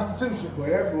church constitution. Boy,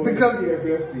 that boy because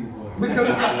CFFC boy. Because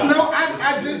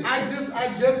I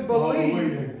just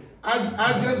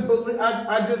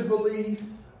believe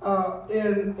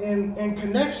in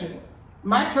connection.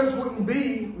 My church wouldn't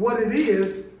be what it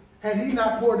is had he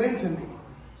not poured into me.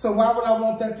 So why would I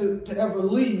want that to ever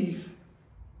leave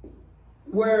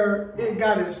where it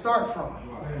got its start from?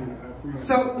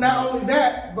 So not only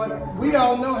that, but we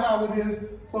all know how it is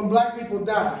when black people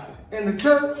die. In the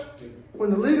church,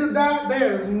 when the leader died,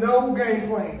 there's no game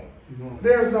plan.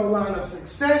 There's no line of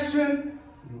succession.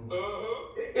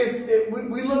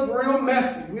 We look real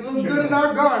messy. We look good in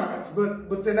our garments,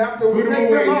 but then after we take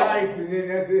them off, nice, and then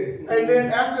that's it. And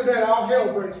then after that, all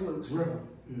hell breaks loose.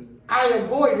 I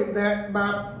avoided that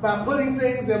by putting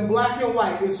things in black and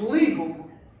white. It's legal.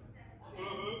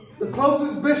 The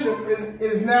closest bishop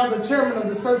is now the chairman of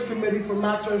the search committee for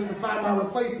my church to find my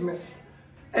replacement.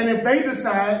 And if they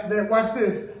decide that, watch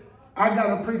this, I got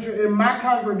a preacher in my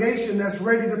congregation that's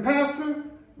ready to pastor,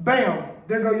 bam,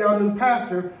 there go y'all new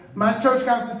pastor. My church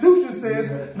constitution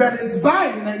says that it's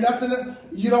binding. Ain't nothing.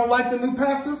 You don't like the new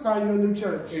pastor? Find you a new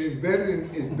church. And it's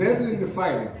better than the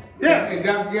fighting. Yeah. And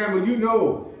Dr. Gamble, you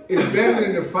know, it's better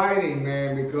than the fighting,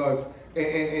 man, because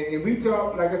and we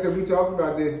talk, like I said, we talked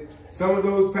about this. Some of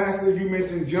those pastors you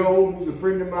mentioned, Joe, who's a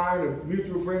friend of mine, a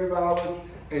mutual friend of ours,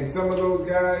 and some of those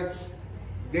guys,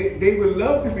 they would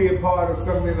love to be a part of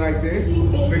something like this,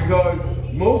 because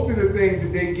most of the things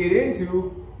that they get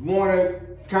into want to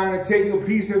kind of take a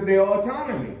piece of their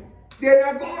autonomy. They're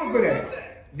not going for that.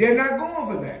 They're not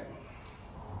going for that.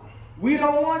 We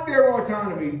don't want their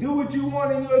autonomy. Do what you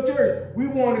want in your church. We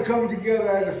want to come together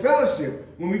as a fellowship.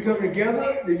 When we come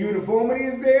together, the uniformity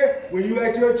is there. When you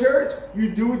at your church,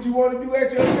 you do what you want to do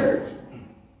at your church.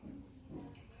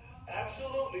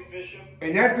 Absolutely, Bishop.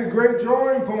 And that's a great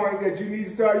drawing point that you need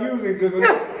to start using, because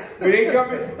when they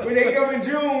come in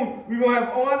June, we're gonna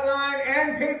have online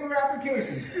and paper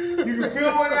applications. You can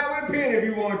fill one out with a pen if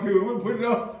you want to. We'll put it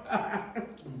up.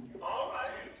 All right.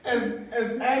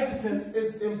 As adjutants,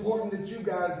 it's important that you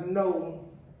guys know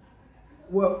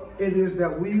what it is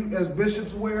that we as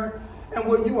bishops wear and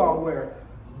what you all wear.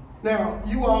 Now,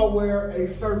 you all wear a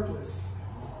surplice.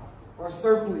 Or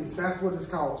surplice, that's what it's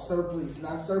called, surplice,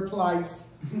 not surplice,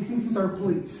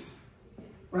 surplice.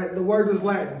 Right, the word is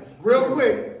Latin. Real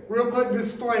quick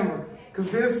disclaimer, because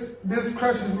this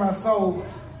crushes my soul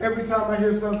every time I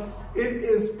hear something. It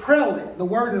is prelate. The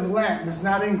word is Latin, it's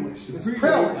not English. It's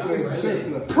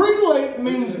prelate. Prelate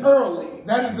means early.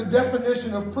 That is the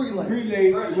definition of prelate.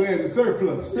 Prelate wears a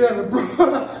surplus. Yeah,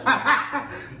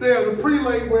 the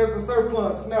prelate wears the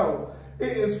surplus. No,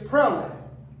 it is prelate.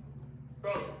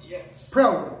 Yes.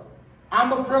 Prelate.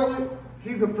 I'm a prelate,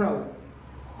 he's a prelate.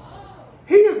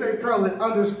 He is a prelate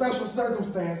under special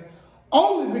circumstance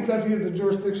only because he is a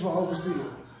jurisdictional overseer.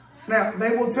 Now,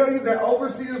 they will tell you that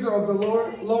overseers are of the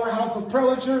lower house of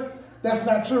prelature. That's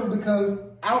not true, because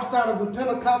outside of the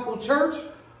Pentecostal church,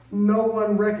 no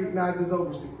one recognizes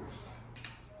overseers.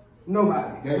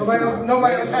 Nobody.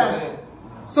 Nobody else has it.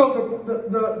 So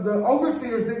the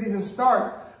overseers didn't even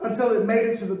start until it made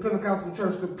it to the Pentecostal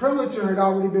church. The prelature had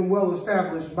already been well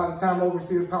established by the time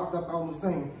overseers popped up on the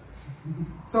scene.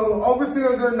 So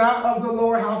overseers are not of the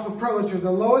lower house of prelature.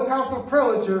 The lowest house of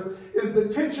prelature is the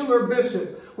titular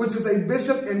bishop, which is a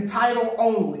bishop in title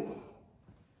only.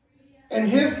 And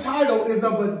his title is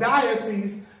of a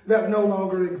diocese that no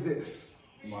longer exists.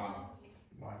 Wow.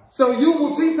 So you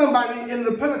will see somebody in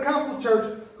the Pentecostal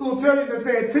church who will tell you that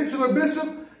they're a titular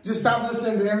bishop. Just stop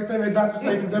listening to everything they're about to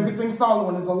say, because everything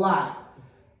following is a lie.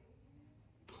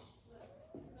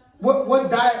 What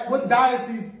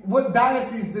diocese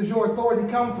does your authority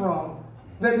come from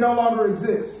that no longer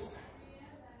exists?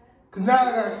 Because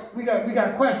now we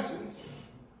got questions.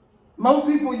 Most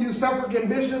people use suffragan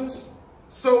bishops.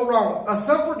 So wrong. A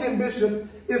suffragan bishop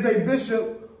is a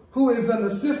bishop who is an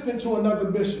assistant to another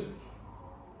bishop.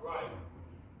 Right.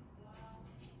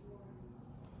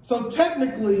 So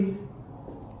technically,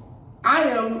 I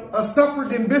am a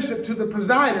suffragan bishop to the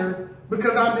presider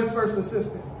because I'm his first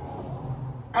assistant.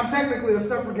 I'm technically a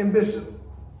suffragan bishop.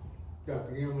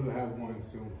 Dr. Gamble will have one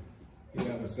soon. He'll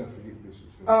have a suffragan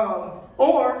bishop soon.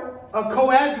 Or a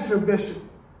coadjutor bishop,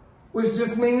 which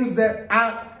just means that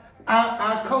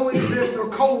I coexist or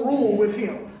co-rule with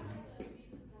him.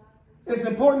 It's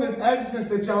important as adjutants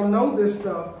that y'all know this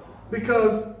stuff,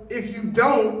 because if you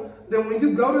don't, then when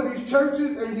you go to these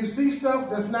churches and you see stuff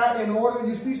that's not in order,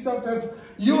 you see stuff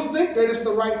you'll think that it's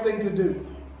the right thing to do.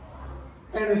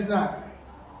 And it's not.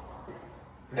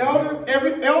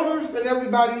 Elders and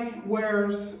everybody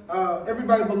wears,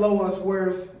 everybody below us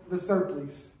wears the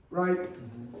surplice, right?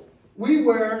 We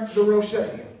wear the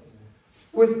rochet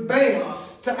with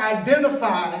bands to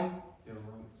identify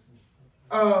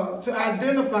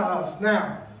us.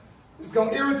 Now, it's going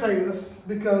to irritate us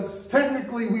because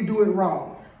technically we do it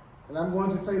wrong. And I'm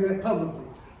going to say that publicly.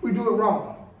 We do it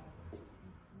wrong.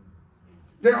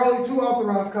 There are only two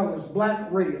authorized colors,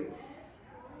 black, red.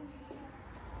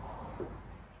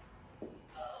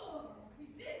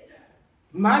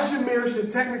 My shamir should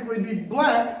technically be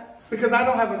black because I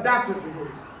don't have a doctorate degree.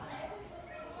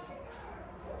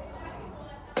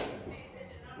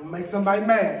 It'll make somebody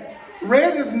mad.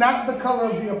 Red is not the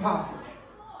color of the apostle.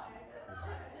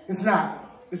 It's not.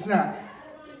 It's not.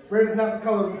 Red is not the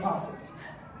color of the apostle.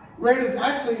 Red is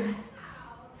actually,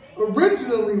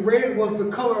 originally red was the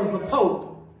color of the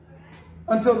Pope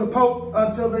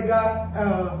until they got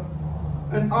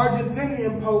an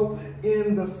Argentinian Pope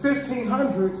in the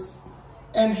 1500s,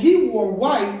 and he wore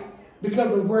white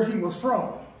because of where he was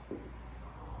from.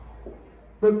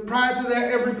 But prior to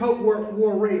that, every Pope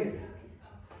wore red.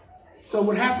 So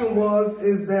what happened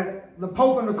is that the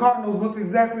Pope and the Cardinals looked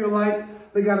exactly alike.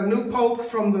 They got a new Pope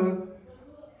from the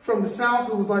South.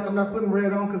 It was like, I'm not putting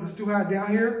red on because it's too hot down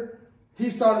here. He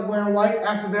started wearing white.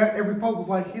 After that, every Pope was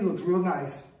like, he looks real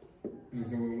nice.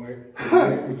 He's wearing white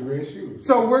with the red shoes.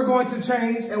 So we're going to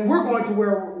change, and we're going to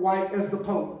wear white as the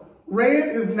Pope. Red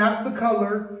is not the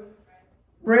color.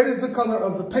 Red is the color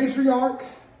of the patriarch,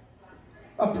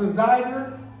 a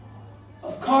presider,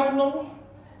 a cardinal,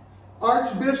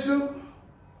 archbishop,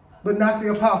 but not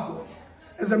the apostle.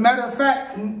 As a matter of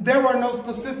fact, there are no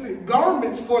specific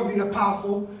garments for the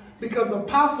apostle because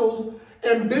apostles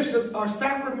and bishops are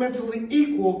sacramentally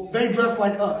equal. They dress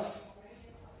like us.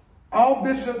 All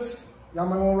bishops, y'all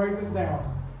might want to write this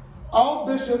down. All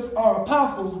bishops are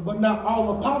apostles, but not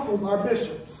all apostles are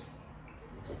bishops.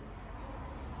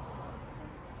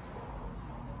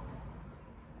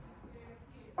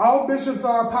 All bishops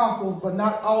are apostles, but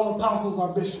not all apostles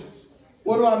are bishops.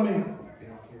 What do I mean?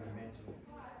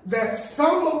 That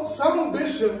some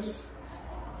bishops,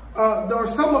 or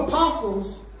some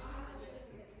apostles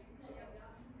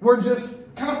were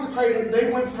just consecrated.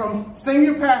 They went from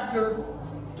senior pastor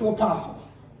to apostle.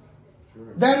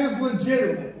 Sure. That is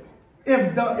legitimate.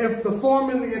 If the form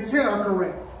and the intent are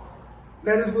correct,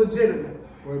 that is legitimate.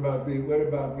 What about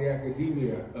the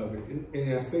academia of it?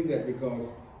 And I say that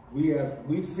because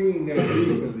we've seen that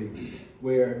recently,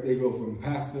 where they go from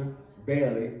pastor,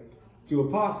 barely, to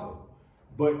apostle.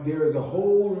 But there is a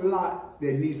whole lot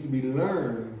that needs to be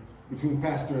learned between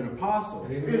pastor and apostle.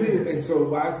 It is. And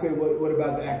so I say, what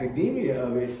about the academia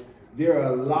of it? There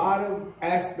are a lot of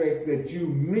aspects that you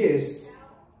miss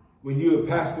when you're a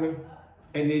pastor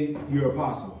and then you're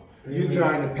apostle. Amen. You're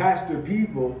trying to pastor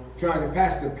people, trying to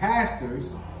pastor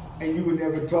pastors, and you were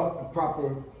never taught the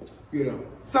proper, you know.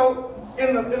 So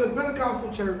in the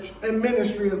Pentecostal church and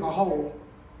ministry as a whole,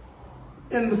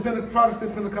 in the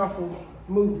Protestant Pentecostal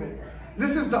movement,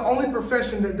 this is the only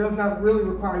profession that does not really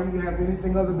require you to have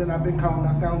anything other than I've been called and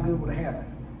I sound good with a hammer.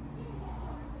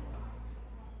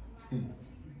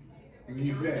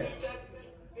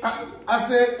 I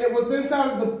said it was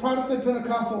inside of the Protestant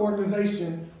Pentecostal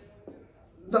organization.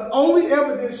 The only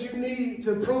evidence you need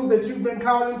to prove that you've been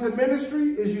called into ministry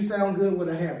is you sound good with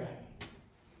a hammer.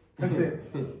 That's it.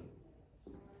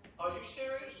 Are you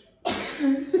serious?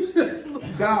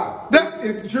 God,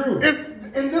 it's the truth.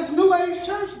 In this new age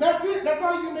church, that's it. That's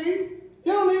all you need.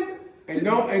 You don't need. And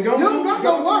don't you don't got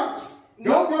no works.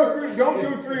 Don't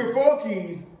do 3 or 4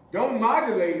 keys. Don't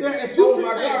modulate. Yeah, if you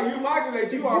you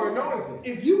modulate, you are anointed.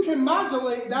 If you can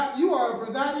modulate that, you are a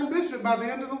presiding bishop by the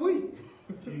end of the week.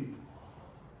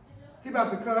 He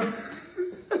about to come.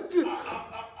 I'm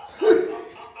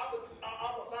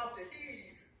about to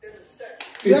heave in a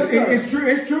second. Yes, sir.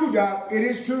 It's true, Doc. It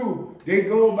is true. They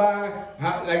go by,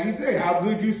 like you said, how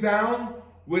good you sound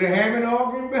with a Hammond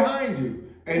organ behind you.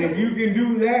 And if you can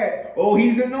do that, oh,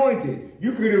 he's anointed.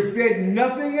 You could have said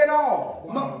nothing at all.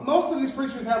 Most of these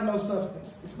preachers have no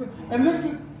substance. And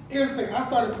here's the thing. I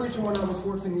started preaching when I was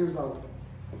 14 years old.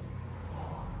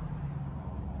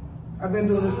 I've been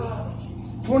doing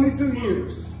this 22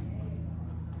 years.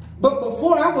 But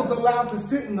before I was allowed to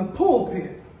sit in the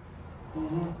pulpit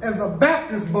as a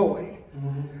Baptist boy,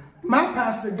 my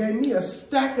pastor gave me a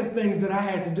stack of things that I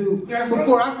had to do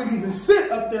before I could even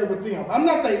sit up there with them. I'm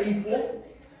not their equal.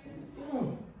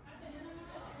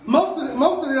 Most of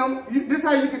them, this is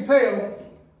how you can tell.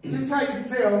 This is how you can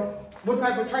tell what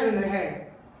type of training they had.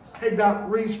 Hey, Doc,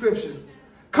 read scripture.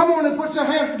 Come on and put your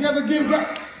hands together, give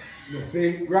God.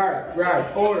 See, right.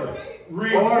 Order.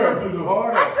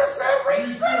 Order. I just said read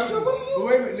scripture. What are you? So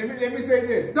wait a minute. Let me say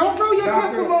this. Don't throw your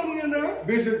testimony in there.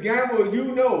 Bishop Gamble,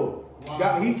 you know,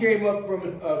 he came up from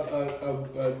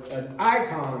an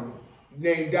icon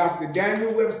named Dr.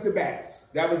 Daniel Webster Batts.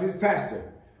 That was his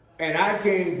pastor. And I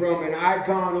came from an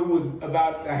icon who was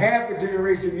about a half a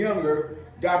generation younger,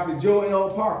 Dr. Joe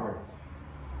L. Parker.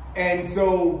 And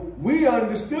so we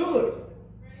understood.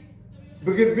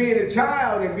 Because being a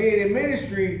child and being in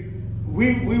ministry,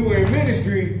 we were in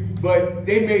ministry, but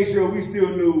they made sure we still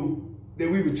knew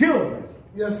that we were children.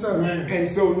 Yes, sir. And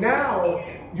so now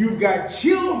you've got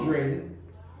children,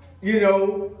 you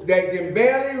know, that can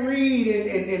barely read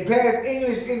and pass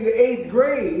English in the 8th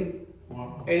grade.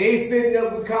 Wow. And they sitting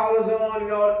up with collars on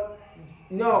and all.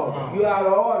 No, wow. You're out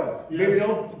of order. Yeah. Maybe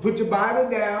don't put your Bible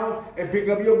down and pick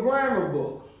up your grammar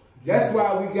book. That's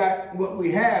why we got what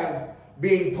we have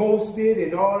being posted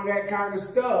and all of that kind of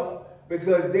stuff,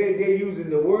 because they're using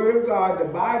the Word of God, the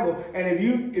Bible. And if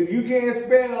you can't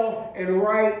spell and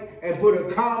write and put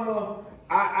a comma,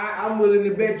 I'm willing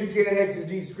to bet you can't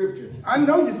exegete scripture. I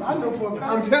know for a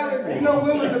fact. I'm telling you. You're not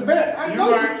willing to bet. I know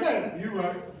you can. You're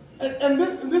right. And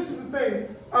this is the thing.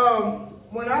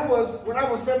 When I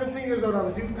was 17 years old, I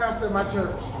was youth pastor at my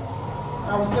church.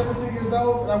 I was 17 years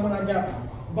old when I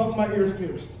got both my ears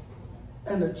pierced.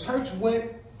 And the church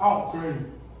went off.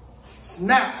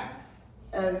 Snap.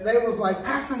 And they was like,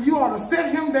 Pastor, you ought to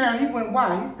set him down. He went,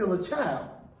 why? He's still a child.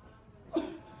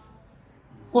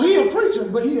 Well, he a preacher,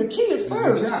 but he a kid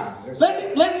first.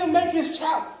 Let him make his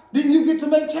child. Didn't you get to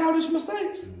make childish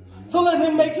mistakes? So let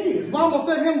him make his. Why am I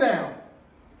gonna set him down?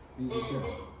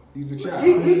 He's a child.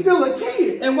 He's still a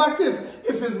kid. And watch this.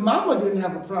 if his mama didn't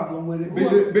have a problem with it.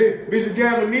 Bishop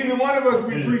Gamble, neither one of us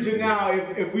be preaching now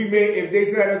if they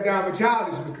set us down for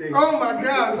childish mistakes. Oh my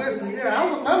God, listen,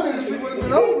 my ministry would have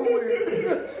been over with.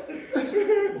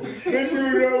 Been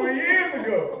through it over years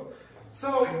ago.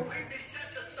 So We'd be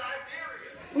sent to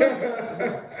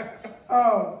Siberia.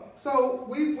 So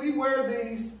we wear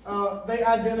these, they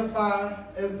identify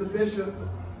as the bishop.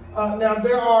 Now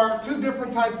there are two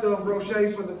different types of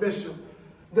rochets for the bishop.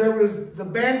 There is the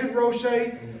banded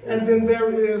rochet, and then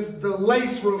there is the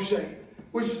lace rochet,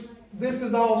 which this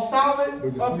is all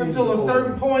solid up until a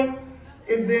certain point.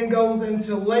 It then goes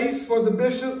into lace for the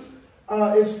bishop.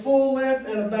 It's full length,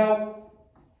 and about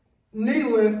knee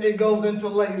length it goes into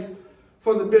lace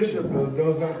for the bishop.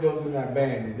 Those are not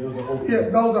banded. Those are open. Yeah,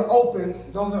 those are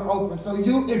open. Those are open. So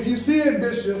if you see a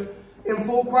bishop in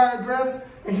full choir dress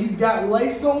and he's got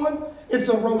lace on, it's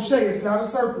a rochet. It's not a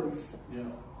surplice. Yeah.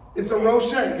 It's a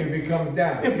rochet. If it comes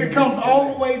down. If it comes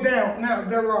all the way down. Now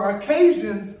there are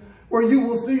occasions where you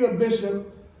will see a bishop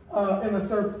in a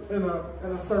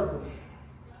surplice.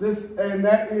 And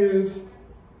that is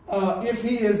if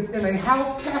he is in a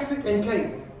house cassock and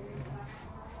cape.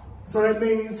 So that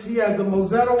means he has the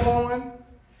mozetto on,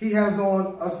 he has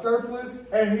on a surplice,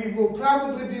 and he will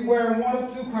probably be wearing one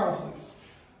of two crosses.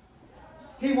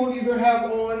 He will either have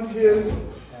on his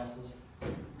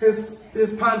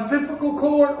pontifical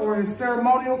cord or his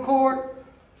ceremonial cord,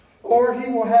 or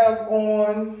he will have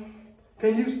on,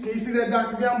 can you see that,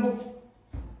 Dr. Gamble?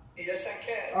 Yes, I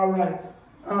can. All right.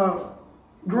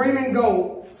 Green and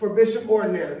gold for bishop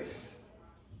ordinaries.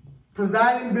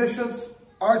 Presiding bishops,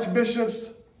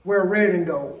 archbishops, wear red and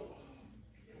gold.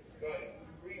 Right.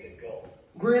 Green and gold.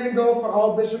 Green and gold for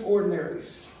all bishop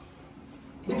ordinaries.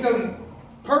 Because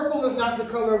purple is not the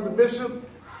color of the bishop,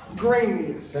 green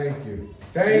is. Thank you.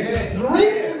 Thank you.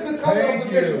 Green is the color of the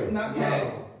bishop, not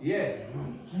purple. Yes.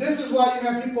 This is why you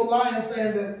have people lying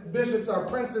saying that bishops are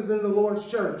princes in the Lord's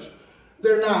church.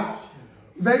 They're not.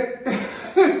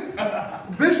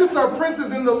 Bishops are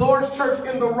princes in the Lord's church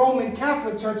in the Roman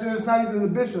Catholic Church, and it's not even the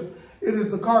bishop, it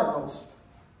is the cardinals.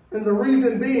 And the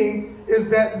reason being is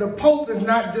that the Pope is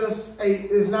not just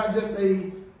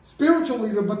a spiritual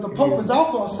leader, but the Pope is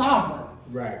also a sovereign.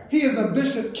 Right. He is a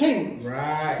bishop king.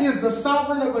 Right. He is the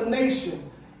sovereign of a nation.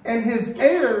 And his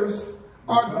heirs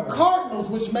are the cardinals,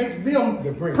 which makes them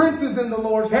the princes in the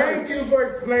Lord's church. Thank you for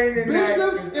explaining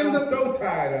bishops that. I'm so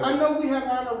tired of it. I know we have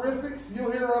honorifics.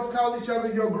 You'll hear us call each other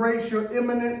your grace, your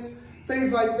eminence,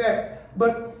 things like that.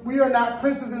 But we are not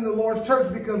princes in the Lord's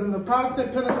church, because in the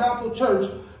Protestant Pentecostal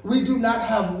church, we do not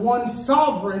have one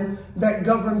sovereign that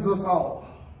governs us all.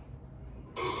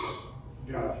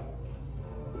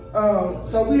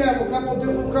 So we have a couple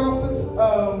different crosses.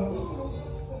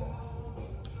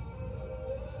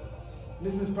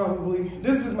 This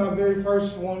is my very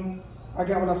first one I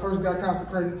got when I first got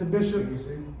consecrated to bishop. Let me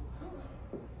see.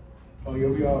 Oh,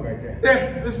 you'll be all right there.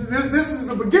 Yeah, this is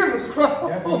the beginner's cross.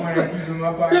 That's the one that keeps in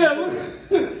my pocket. Yeah, look.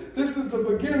 This is the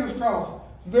beginner's cross.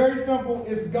 It's very simple.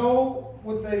 It's gold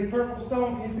with a purple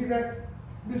stone. Can you see that,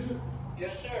 Bishop?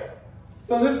 Yes, sir.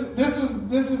 So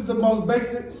this is the most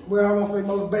basic. Well, I won't say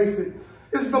most basic.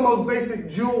 This is the most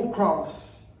basic jewel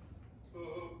cross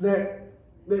that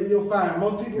you'll find.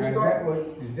 Most people start.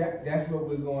 That's what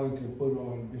we're going to put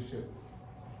on Bishop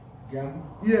Gamble?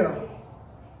 Yeah,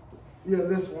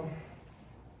 this one.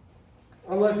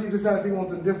 Unless he decides he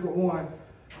wants a different one.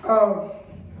 No,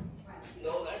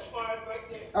 that's fine right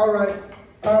there. All right.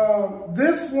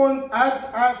 This one,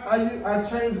 I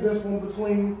changed this one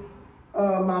between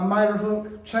my miter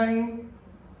hook chain.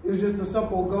 It's just a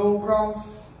simple gold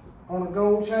cross on a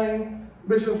gold chain.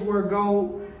 Bishops wear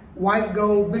gold, white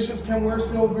gold. Bishops can wear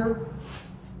silver.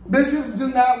 Bishops do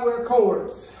not wear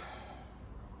cords.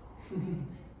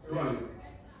 Right.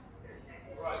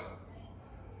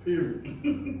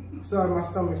 Period. Sorry, my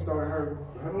stomach started hurting.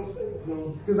 I don't say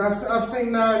so. Because I've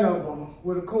seen 9 of them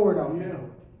with a cord on them.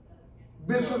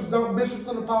 Yeah. Bishops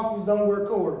and apostles don't wear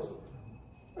cords.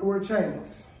 They wear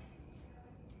chains.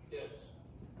 Yes.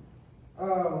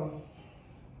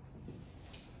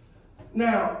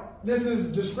 Now, this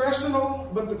is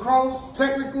discretional, but the cross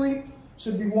technically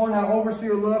should be worn how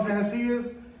Overseer Love has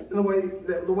his, in the way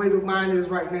that mine is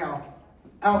right now,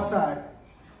 outside.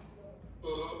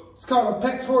 It's called a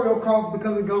pectoral cross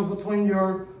because it goes between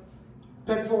your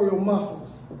pectoral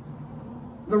muscles.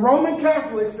 The Roman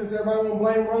Catholics, since everybody want to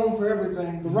blame Rome for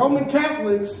everything, the Roman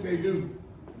Catholics, They do.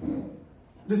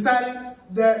 decided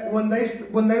that when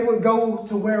they would go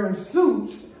to wearing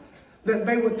suits, that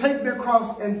they would take their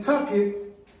cross and tuck it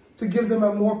to give them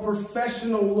a more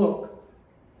professional look.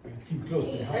 Keep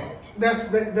close to the heart. That's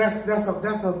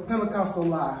a Pentecostal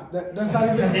lie. That's not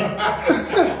even.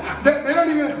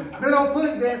 they don't put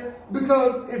it there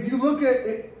because if you look at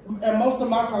it, and most of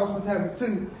my crosses have it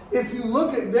too. If you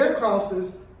look at their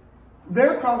crosses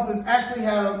actually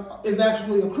is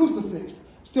actually a crucifix.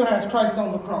 Still has Christ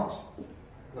on the cross.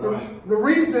 The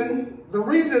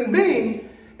reason being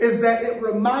is that it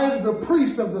reminds the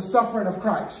priest of the suffering of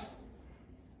Christ.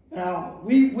 Now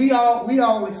we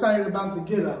all excited about the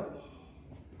get up.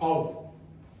 Oh.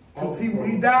 Because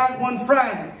he died one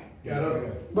Friday. Got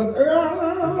up. But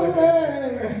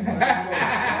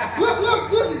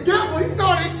look at Gabble, he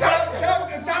started shouting.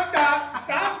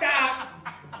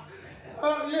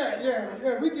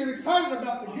 Yeah, we get excited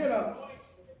about the get up.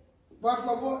 Watch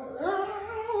my boy.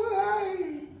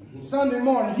 Sunday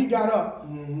morning, he got up.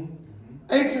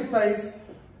 Ancient faith,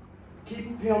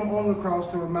 keep him on the cross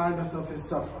to remind us of his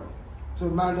suffering, to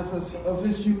remind us of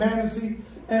his humanity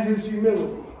and his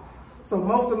humility. So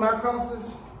most of my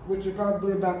crosses, which are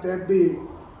probably about that big,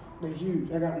 they're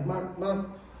huge. I got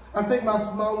I think my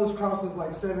smallest cross is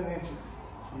like 7 inches.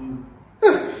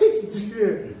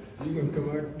 Yeah. You're gonna come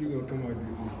out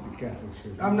the Catholic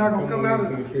church. I'm not gonna come out of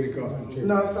the Pentecostal church.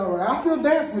 No, it's all right. I still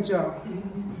dance with y'all.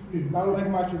 I like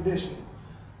my tradition.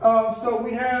 So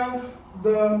we have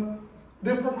the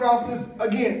different crosses.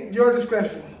 Again, your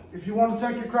discretion. If you want to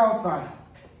take your cross, fine.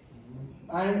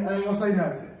 I ain't gonna say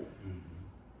nothing.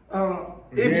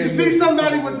 If you see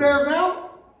somebody with theirs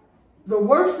out, the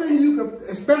worst thing you could,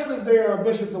 especially if they are a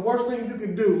bishop, the worst thing you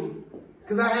could do,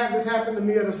 because I had this happen to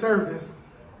me at a service,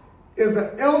 is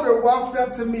an elder walked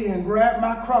up to me and grabbed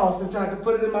my cross and tried to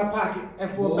put it in my pocket.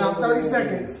 And for about 30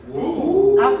 seconds,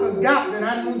 I forgot that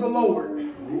I knew the Lord.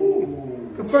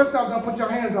 Because first off, don't put your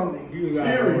hands on me. He was out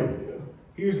of order.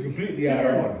 He was completely out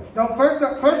of order. Don't, first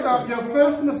off, your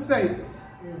first mistake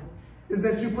is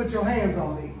that you put your hands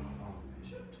on me.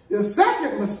 Your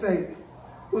second mistake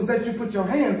was that you put your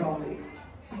hands on me.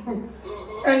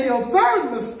 And your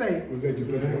third mistake was that you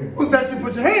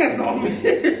put your hands on me.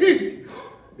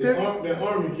 The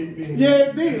army kicked in. Yeah,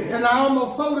 it did. And I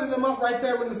almost folded them up right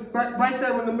there in the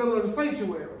middle of the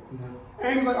sanctuary.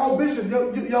 And he was like, "Oh, Bishop,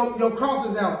 your cross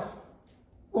is out."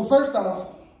 Well, first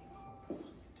off,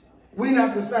 we're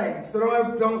not the same. So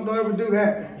don't ever do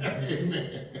that.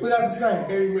 Amen. We're not the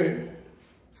same. Amen.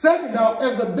 Second off,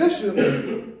 as a bishop,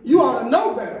 you ought to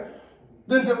know better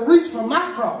than to reach for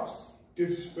my cross.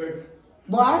 Disrespectful.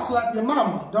 Boy, I'll slap your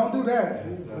mama. Don't do that.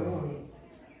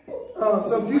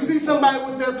 So if you see somebody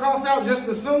with their cross out, just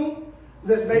assume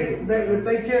that if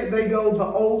they can't, they go the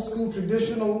old school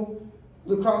traditional.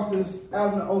 The cross is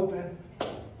out in the open.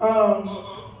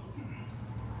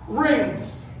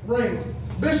 Rings.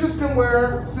 Bishops can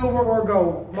wear silver or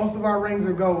gold. Most of our rings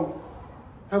are gold.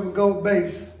 Have a gold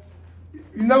base.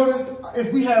 You notice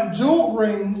if we have jeweled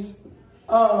rings,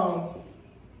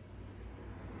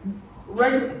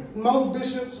 most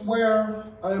bishops wear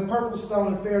a purple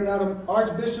stone if they're not an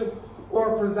archbishop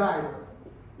or a presider.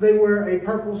 They wear a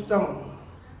purple stone.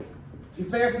 If you're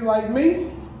fancy like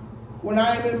me, when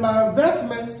I am in my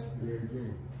vestments,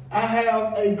 I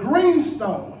have a green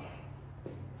stone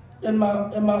in my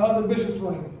other bishop's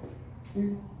ring.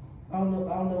 I don't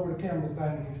know where the camera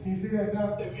thing is. Can you see that,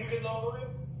 Doc? If you can lower it,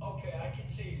 okay, I can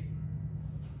see it.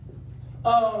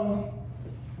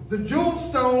 The jeweled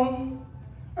stone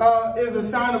is a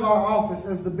sign of our office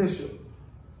as the bishop.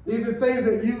 These are things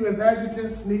that you as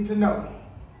adjutants need to know.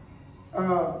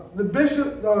 The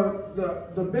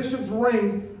bishop's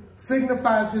ring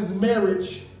signifies his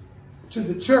marriage to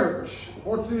the church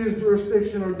or to his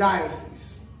jurisdiction or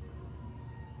diocese.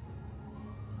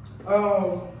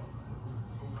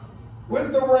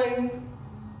 With the ring,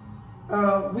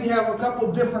 we have a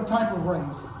couple different type of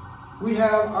rings. We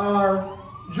have our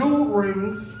jeweled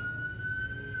rings.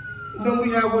 Then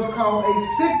we have what's called a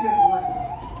signet ring.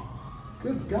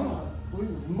 Good God, we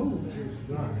was moving.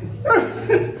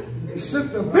 It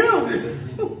shook the building.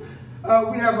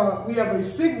 We have a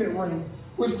signet ring,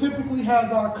 which typically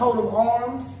has our coat of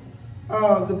arms,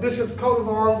 the bishop's coat of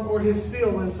arms, or his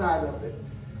seal inside of it.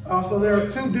 So there are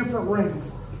two different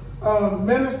rings.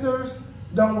 Ministers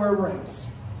don't wear rings.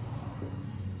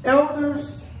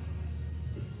 Elders,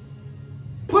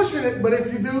 pushing it, but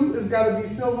if you do, it's got to be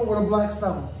silver with a black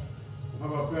stone. How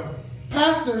about that?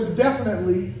 Pastors,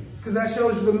 definitely, because that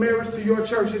shows you the marriage to your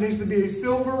church. It needs to be a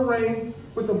silver ring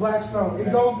with a black stone.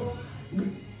 It goes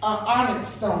onyx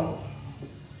stone.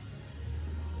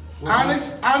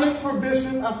 Onyx for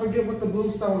bishop. I forget what the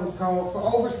blue stone is called. For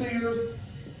overseers,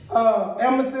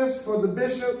 amethyst for the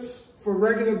bishops, for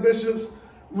regular bishops,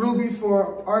 rubies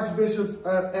for archbishops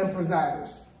and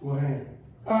presiders. What hand?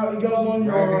 It goes on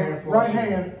your right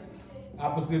hand.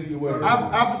 Opposite of your wedding.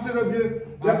 Opposite of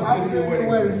your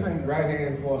wedding finger. Right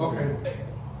hand for Okay.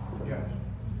 Gotcha.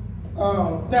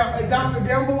 Now, at Dr.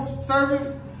 Gamble's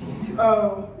service,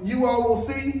 you all will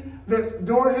see that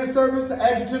during his service, the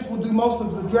adjutants will do most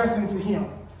of the dressing to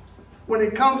him. When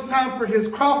it comes time for his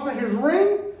cross and his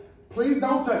ring, please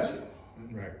don't touch it.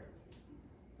 Right.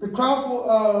 The cross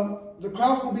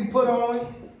will be put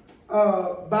on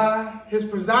by his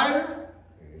presider.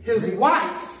 His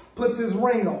wife puts his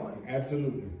ring on.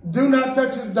 Absolutely. Do not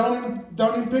touch it. Don't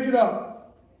even pick it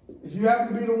up. If you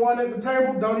happen to be the one at the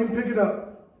table, don't even pick it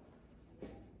up.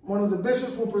 One of the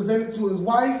bishops will present it to his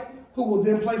wife, who will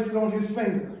then place it on his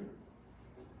finger.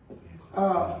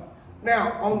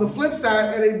 Now, on the flip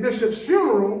side, at a bishop's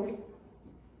funeral,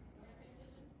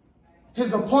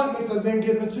 his appointments are then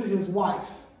given to his wife.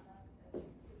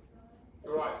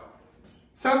 Right.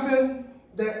 Something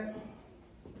that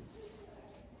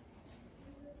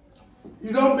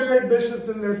you don't bury bishops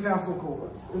in their tassel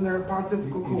cords, in their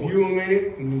pontifical cords. If you don't let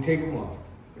it, and you take them off.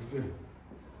 That's it.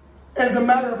 As a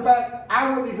matter of fact, I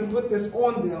wouldn't even put this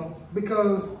on them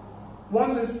because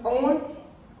once it's on,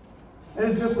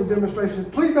 it's just for demonstration.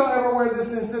 Please don't ever wear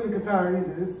this in civic attire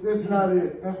either. It's not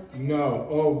it. No.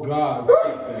 Oh God.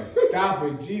 Stop that. Stop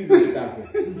it. Jesus, stop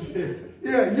it.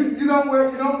 Yeah, you don't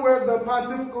wear the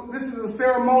pontifical. This is a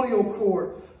ceremonial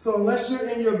cord. So unless you're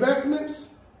in your vestments,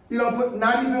 you don't put,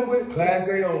 not even with Class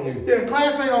A only. Yeah,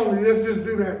 Class A only. Let's just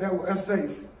do that. That's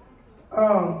safe.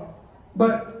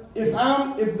 But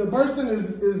if the person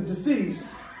is deceased,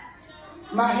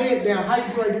 my head down. How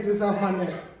you gonna get this off my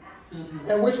neck?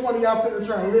 And which one of y'all finna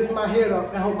try to lift my head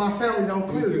up and hope my family don't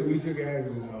clear it? We took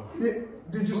averages off.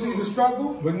 Did you see the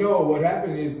struggle? But no, what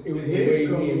happened is it was the way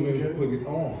me and Mills put it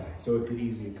on, so it could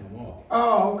easily come off.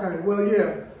 Oh, okay. Well,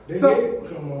 yeah. They So,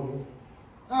 hit come over.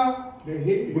 They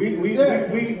hit you.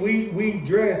 We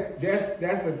dress.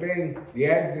 That's a thing the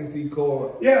adjutancy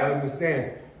corps understands.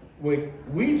 When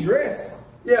we dress,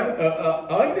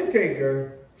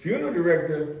 undertaker, funeral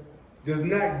director does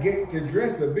not get to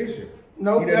dress a bishop.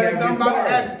 No, that is done by the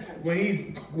adjutants.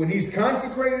 When he's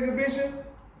consecrated a bishop,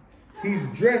 he's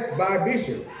dressed by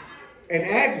bishops and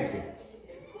adjutants.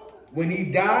 When he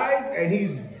dies and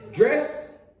he's dressed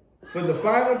for the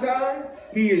final time,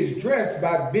 he is dressed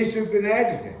by bishops and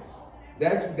adjutants.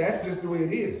 That's just the way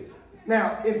it is.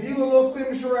 Now, if you a little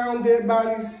squeamish around dead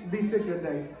bodies, be sick that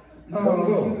day.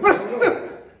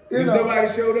 Nobody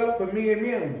showed up but me and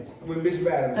Mims when Bishop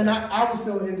Adams. And I was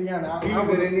still in Indiana. He was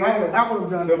in Indiana. I would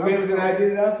have done so it. So Mims and I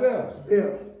did it ourselves.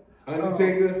 Yeah.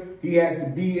 Undertaker, he has to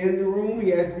be in the room.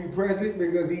 He has to be present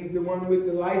because he's the one with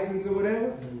the license or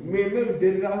whatever. Me and Mims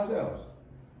did it ourselves.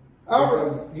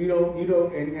 Because you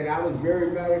don't, and I was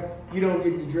very mad. You don't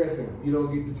get to dress him. You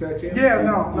don't get to touch him. Yeah,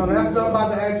 no, that's done by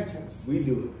the adjutants. We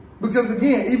do it. Because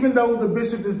again, even though the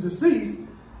bishop is deceased,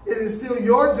 it is still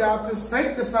your job to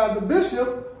sanctify the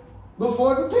bishop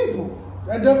before the people.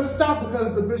 That doesn't stop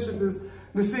because the bishop is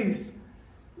deceased.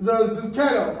 The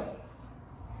zucchetto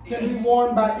can be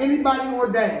worn by anybody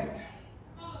ordained.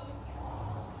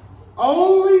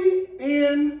 Only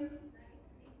in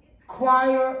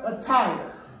choir attire.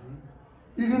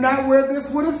 You do not wear this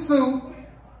with a suit.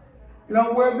 You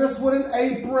don't wear this with an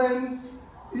apron.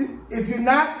 If you're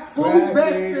not fully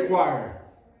vested,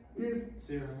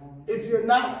 if you're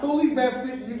not fully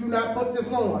vested, you do not put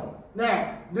this on.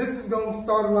 Now, this is going to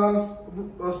start a lot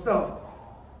of stuff.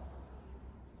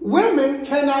 Women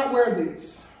cannot wear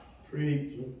these.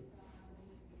 Preach.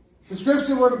 The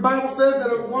scripture where the Bible says that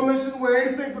a woman shouldn't wear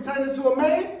anything pertaining to a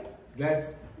man.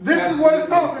 This is what it's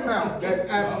talking about. That's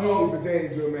absolutely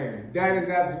pertaining to a man. That is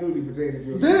absolutely pertaining to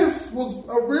a man. This was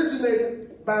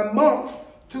originated by monks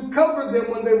to cover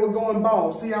them when they were going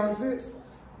bald. See how it fits?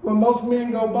 When most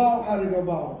men go bald, how they go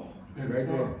bald? Right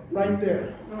there. Right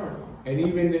there. And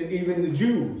even the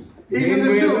Jews. Even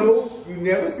the Jews. You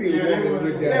never see a woman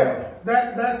with that.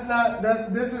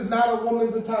 This is not a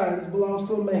woman's attire. This belongs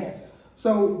to a man.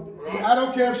 So I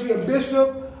don't care if she's a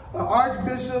bishop, an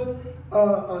archbishop,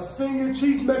 a senior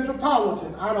chief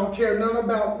metropolitan. I don't care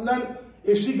none.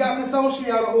 If she got this on,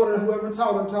 she ought to order whoever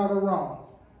taught her wrong.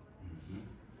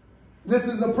 This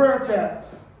is a prayer cap.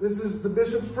 This is the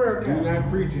bishop's prayer cap. Do not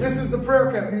preach it. This is the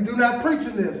prayer cap. You do not preach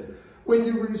in this. When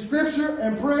you read scripture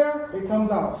and prayer, it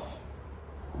comes off.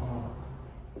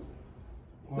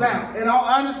 Now, in all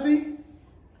honesty,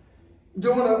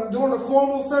 during a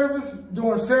formal service,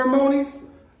 during ceremonies,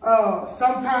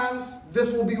 sometimes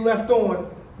this will be left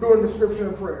on during the scripture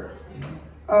and prayer.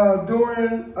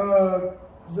 During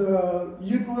the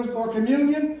Eucharist or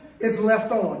communion, it's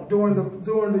left on. During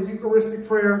the Eucharistic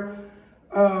prayer,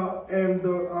 and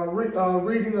the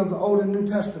reading of the Old and New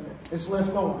Testament. It's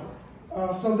left on.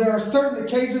 So there are certain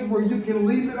occasions where you can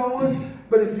leave it on,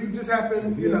 but if you just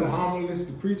happen, You're the homilist,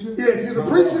 the preacher? Yeah, if you're the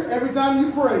preacher, every time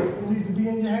you pray, it needs to be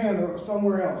in your hand or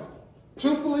somewhere else.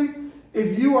 Truthfully,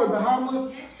 if you are the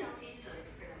homilist,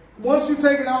 once you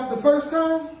take it off the first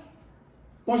time,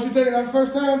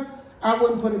 I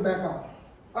wouldn't put it back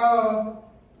on.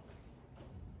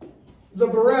 The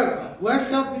Beretta. Let's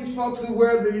help these folks who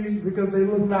wear these because they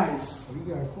look nice. You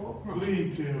got a 4-point.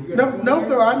 Please, Tim. No,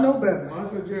 sir, I know better. I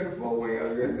thought you had a 4-wing.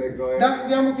 I guess they go ahead. Dr.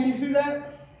 Gamble, can you see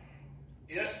that?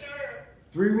 Yes, sir.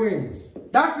 3 wings.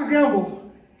 Dr.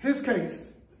 Gamble, his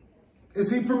case, is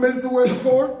he permitted to wear the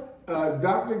 4?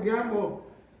 Dr. Gamble,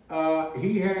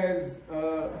 he has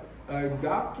a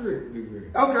doctorate degree.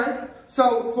 Okay,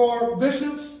 so for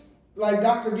bishops like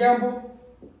Dr. Gamble,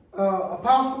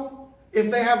 apostle, if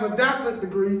they have a doctorate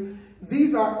degree,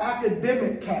 these are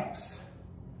academic caps.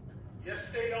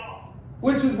 Yes, they are.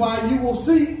 Which is why you will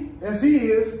see, as he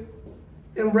is,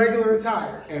 in regular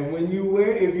attire. And when you wear,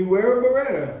 if you wear a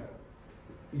Beretta,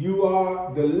 you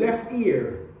are the left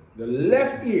ear. The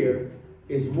left ear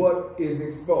is what is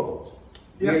exposed.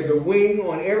 Yep. There's a wing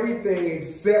on everything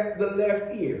except the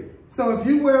left ear. So if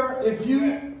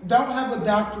you don't have a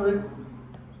doctorate,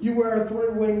 you wear a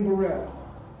 3-wing Beretta.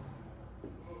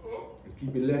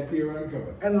 Keep your left ear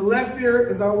uncovered. And the left ear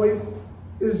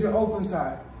is your open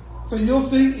side. So you'll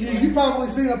see, you probably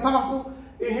see an apostle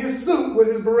in his suit with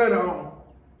his Beretta on.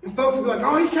 And folks will be like,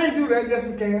 oh, he can't do that. Yes,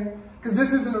 he can. Because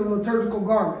this isn't a liturgical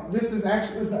garment. This is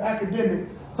actually, it's an academic.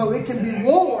 So it can be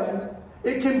worn.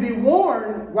 It can be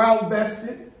worn while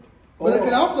vested, but it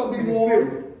can also be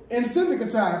worn in civic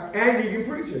attire. And you can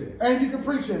preach in it. And you can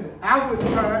preach in it. I wouldn't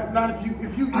try it. Not if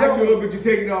you I do it, but you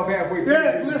take it off halfway through.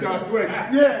 Yeah, You start sweating.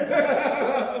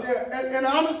 Yeah. And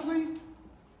honestly,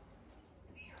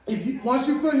 once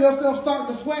you feel yourself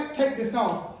starting to sweat, take this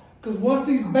off. Because once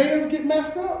these bands get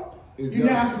messed up, you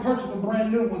now have to purchase a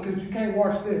brand new one because you can't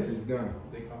wash this. It's done.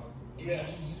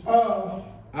 Yes.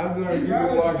 I've learned you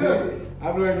can wash it.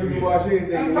 I've learned you can wash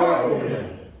anything.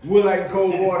 Wood like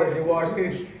cold water can wash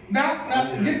anything. Not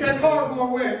get that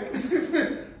cardboard wet.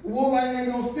 Wool ain't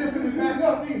gonna stiffen it back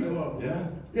up either.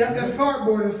 Yeah, that's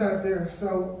cardboard inside there.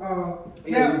 So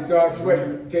now you start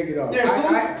sweating, take it off.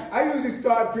 Yeah, I usually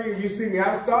start preaching. If you see me,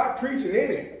 I start preaching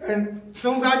in it. And as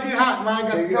soon as I get hot, mine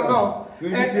got to come off. So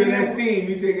you feel that steam,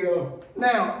 you take it off.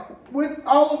 Now, with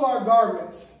all of our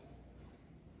garments,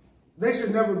 they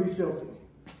should never be filthy.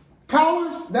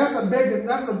 Collars, that's a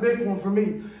big one for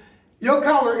me. Your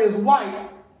collar is white,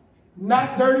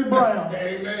 not dirty brown.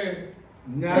 Amen.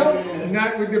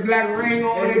 Not with the black ring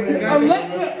on it.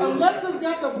 Unless it's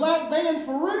got the black band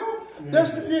for real. And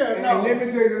let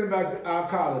me tell you something about our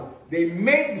collars. They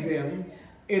make them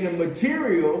in a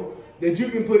material that you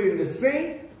can put in the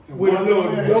sink with a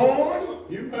little dawn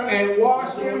and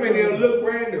wash them, and they'll look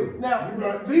brand new. Now,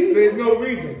 there's no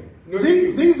reason.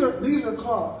 These are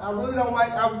cloth. I really don't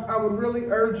like. I would really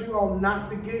urge you all not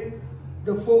to get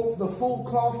the full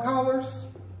cloth collars,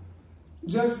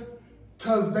 just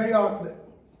because they are.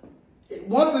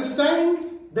 Once it's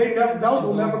stained, those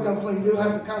will never come clean. You'll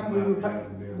have to constantly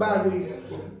buy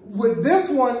these. With this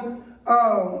one,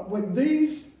 with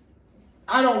these,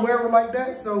 I don't wear it like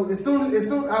that. So as soon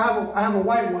I have a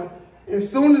white one.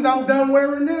 As soon as I'm done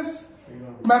wearing this,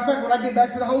 matter of fact, when I get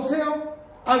back to the hotel,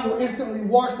 I will instantly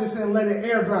wash this and let it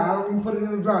air dry. I don't even put it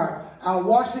in the dryer. I'll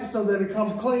wash it so that it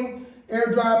comes clean,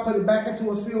 air dry, put it back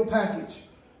into a sealed package.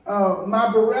 My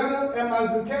Beretta and my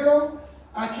Zucchero,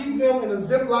 I keep them in a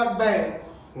Ziploc bag.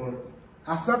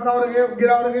 I suck all the air, get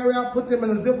all the air out, put them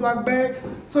in a Ziploc bag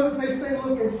so that they stay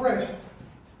looking fresh.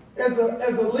 As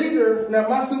a leader, now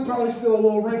my suit probably still a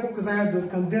little wrinkled because I had to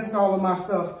condense all of my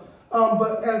stuff.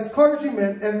 But as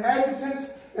clergymen, as adjutants,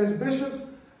 as bishops,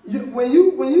 when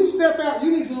you step out,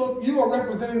 you need to look. You are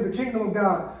representing the kingdom of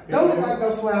God. Don't look like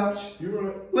no slouch. You're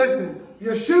right. Listen,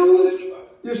 your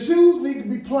shoes need to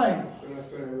be plain. I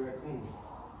saw a raccoon.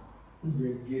 I'm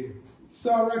ready to get it.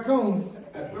 Saw a raccoon.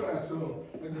 I thought I saw him.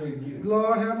 I'm ready to get it.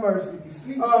 Lord have mercy.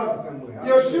 Somewhere.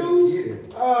 Your shoes.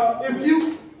 If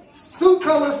you suit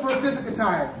colors for civic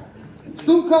attire.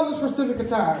 Suit colors for civic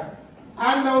attire.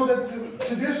 I know that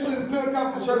traditionally the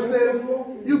Pentecostal church says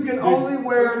you can only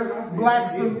wear black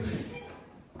suits.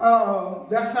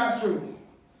 That's not true.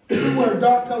 You wear a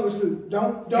dark color suit.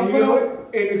 Don't put on.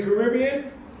 In the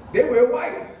Caribbean, they wear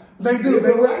white. They do.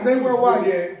 They wear white.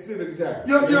 Yeah, civic attire.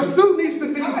 Your suit needs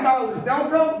to be solid. Not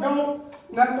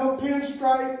no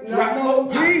pinstripe.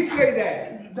 Please say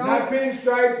that. Not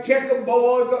pinstripe,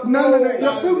 checkerboards. None of that.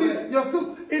 Your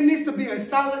suit, it needs to be a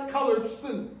solid colored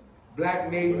suit.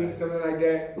 black navy, something like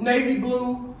that. Navy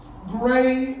blue,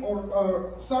 gray,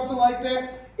 or something like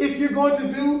that. If you're going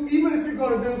to do, even if you're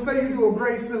going to do, say you do a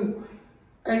gray suit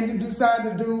and you decide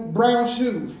to do brown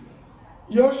shoes,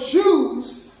 your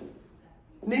shoes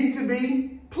need to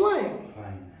be plain.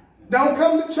 Don't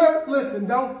come to church. Listen,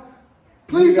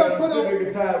 please don't put on civic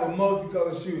attire with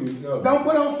multicolored shoes. No. Don't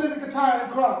put on civic attire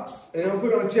and Crocs. And don't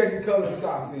put on checkered colored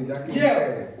socks.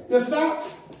 The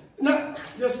socks. No,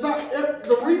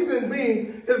 the reason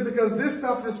being is because this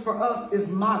stuff is for us is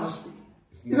modesty.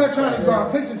 You're not trying to draw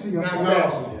attention to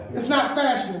yourself. It's not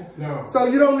fashion. No. So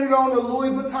you don't need on the Louis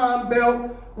Vuitton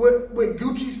belt with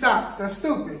Gucci socks. That's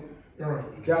stupid.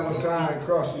 Calvin Klein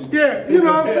cross you. Yeah, you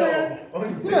know what I'm saying?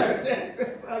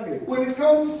 Yeah. When it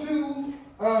comes to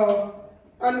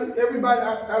everybody,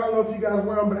 I don't know if you guys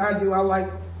wear them, but I do. I like.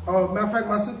 Matter of fact,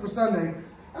 my suit for Sunday,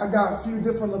 I got a few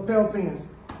different lapel pins.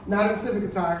 Not in civic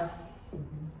attire.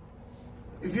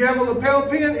 If you have a lapel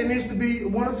pin, it needs to be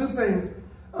one of two things.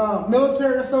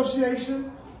 Military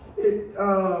association,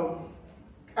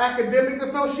 academic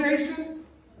association,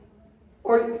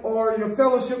 or your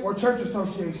fellowship or church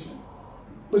association.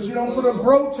 But you don't put a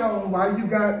brooch on while you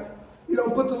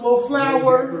don't put the little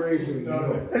flower. As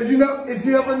you know, if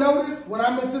you ever notice, when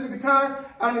I'm in civic attire,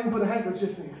 I don't even put a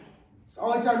handkerchief in. It's the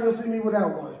only time you'll see me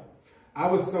without one. I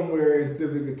was somewhere in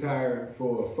civic attire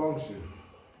for a function,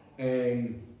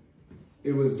 and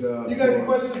it was. You got any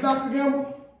questions, Dr.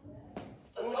 Gamble?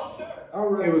 No, sir. All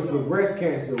right. It was for breast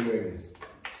cancer awareness,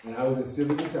 and I was in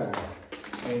civic attire,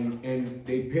 and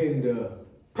they pinned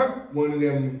one of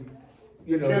them,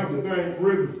 cancer thing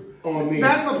ribbon on me.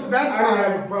 That's I fine. don't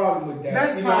have a problem with that.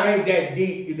 That's fine. I ain't fine. that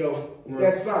deep,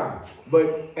 That's fine.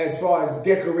 But as far as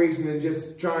decoration and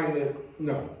just trying to,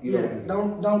 no.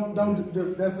 Don't.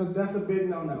 That's a big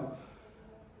no.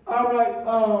 All right.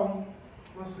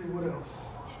 Let's see what else.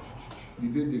 You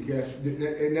did the castle.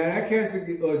 Now that castle,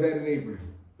 or is that an apron?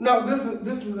 No, this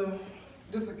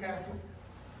is a castle.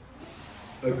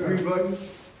 A 3-button?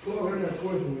 Well, I got a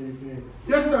question when you can.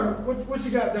 Yes, sir. What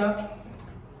you got, Doc?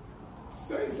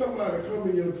 Say somebody come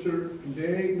in your church and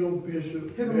there ain't no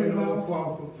bishop, Hit 'em there in ain't the no mouth.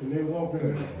 apostle, and they walk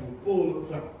in full of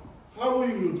time. How will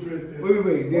you address that?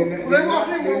 Wait. They walk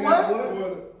in with what?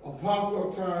 Well,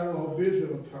 apostle time or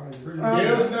bishop time.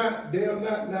 They're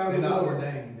not now. They're not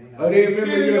ordained. Are they a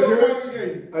member of your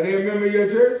church? Are they a member of your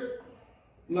church?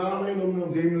 No, they ain't no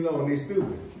member. Leave them alone. They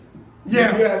stupid.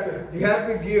 Yeah. You have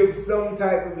to give some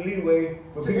type of leeway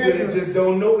for people that just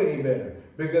don't know any better.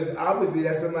 Because obviously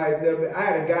that's somebody's never been. I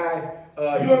had a guy.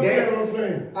 You understand what I'm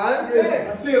saying? I understand.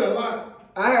 I see it a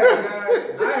lot. I had a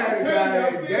guy that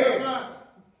I see it a danced. lot.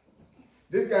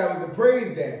 This guy was a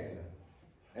praise dancer.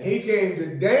 And he came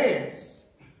to dance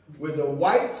with a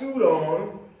white suit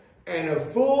on and a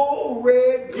full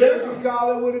red clergy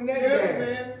collar with a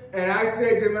neckband. And I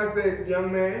said to him,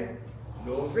 young man,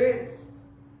 no offense,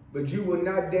 but you will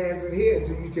not dance in here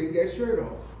until you take that shirt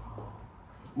off.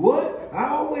 What? I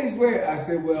always wear it. I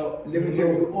said, well, let me tell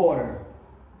you order.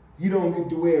 You don't get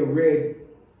to wear red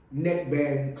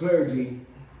neckband clergy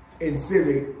in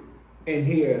civic and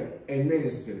here and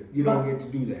minister. You don't get to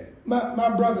do that. My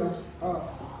brother,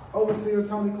 Overseer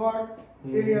Tony Clark,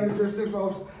 Indiana Jurisdiction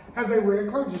Officer, has a red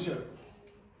clergy shirt.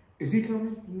 Is he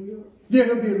coming from New York? Yeah,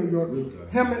 he'll be in New York.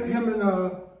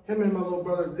 Him and my little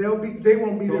brother. They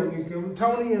won't be there. Coming?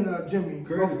 Tony and Jimmy.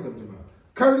 Curtis something about.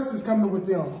 Curtis is coming with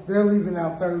them. They're leaving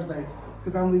out Thursday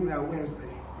because I'm leaving out Wednesday.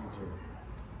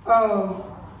 Okay.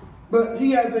 But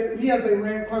he has a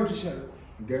red clergy shirt.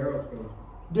 Daryl's coming.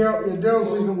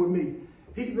 Daryl's leaving with me.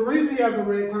 The reason he has a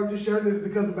red clergy shirt is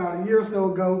because about a year or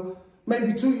so ago,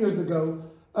 maybe 2 years ago,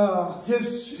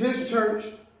 his church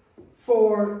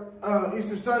for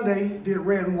Easter Sunday did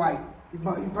red and white. He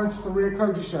purchased a red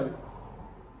clergy shirt.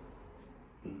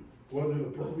 Was it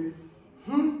appropriate?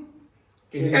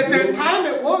 At that time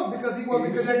it was because he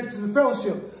wasn't connected to the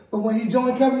fellowship. But when he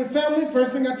joined Covenant Family,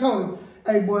 first thing I told him,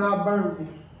 hey boy, I'll burn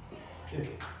you.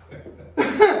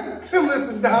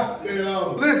 Listen, Doc.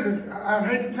 Listen, I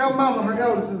hate to tell Mama her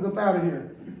eldest is up out of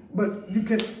here. But you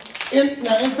can,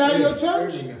 inside your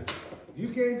church? You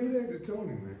can't do that to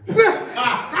Tony, man.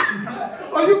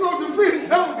 Oh, you going to defeat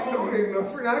Tony? Tony's my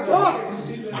friend. I told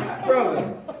you.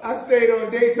 Brother, I stayed on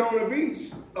Daytona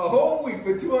Beach a whole week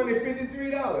for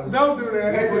 $253. Don't do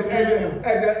that.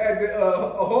 At the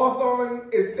Hawthorne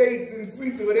Estates and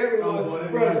Suites or whatever it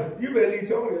was. Brother, you better leave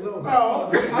Tony alone. Oh,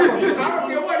 okay. I don't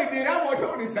care what he did. I want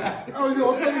Tony's side. Oh, you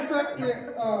want Tony's side?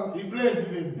 Yeah. He blessed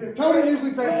me. Yeah, Tony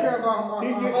usually takes care of our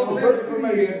hotel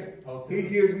information. He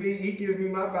gives me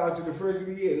my voucher the first of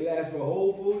the year. It lasts for a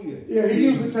whole full year. Yeah, he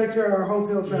usually take care of our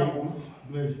hotel travel.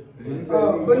 But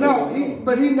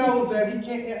he knows that he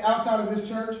can't, outside of his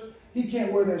church, he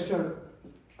can't wear that shirt.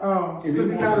 Because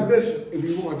he's not a bishop. If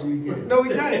he wants to, he can. No,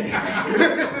 he can't.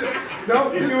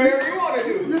 No, You do whatever you want to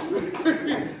do.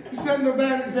 You're setting a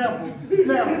bad example.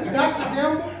 Now, Dr.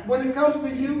 Gamble, when it comes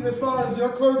to you, as far as your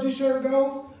clergy shirt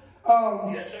goes,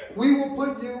 we will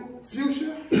put you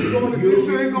fuchsia. You go in the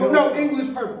fuchsia. No,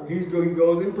 English purple. He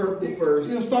goes in purple first.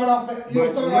 You'll start off in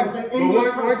English purple.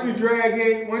 Once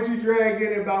you drag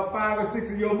in about 5 or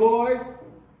 6 of your boys,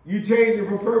 you change it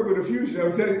from purple to fuchsia.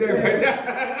 I'm telling you that right now.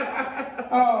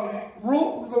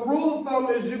 The rule of thumb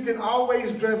is you can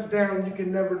always dress down. You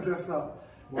can never dress up.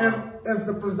 Wow. As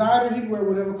the presider, he can wear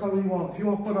whatever color he wants. If he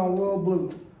wants to put on royal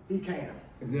blue, he can.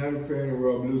 I'm not a fan of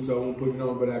royal blue, so I won't put it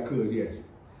on, but I could, yes.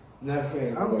 Not a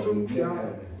fan of royal blue.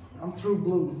 I'm true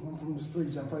blue. I'm from the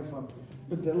streets. I pray for me.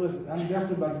 But then listen, I'm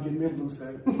definitely about to get me a blue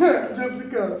set. Just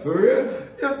because. For real?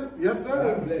 Yes,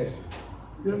 sir. God bless you.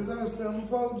 Yes, sir.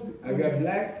 7-fold. I got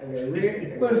black, I got red, I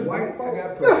got white, I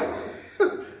got purple.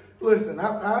 Listen,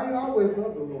 I ain't always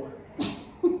loved the Lord.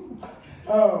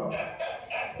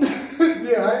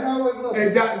 Yeah, I ain't always loved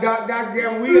Hey, Dr.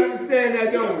 Gamble, we understand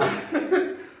that, don't we?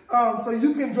 So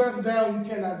you can dress down, you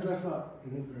cannot dress up.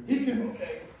 He can.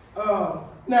 Now,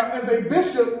 as a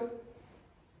bishop,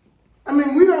 I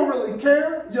mean, we don't really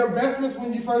care. Your vestments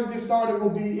when you first get started will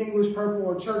be English purple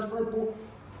or church purple.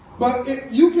 But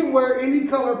you can wear any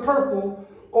color purple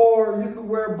or you can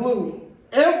wear blue.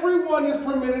 Everyone is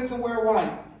permitted to wear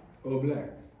white. Or black.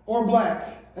 Or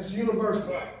black. That's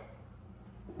universal.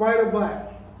 White or black.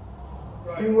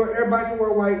 Right. Everybody can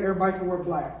wear white, everybody can wear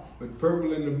black. But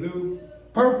purple and the blue?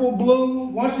 Purple, blue.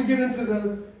 Once you get into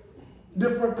the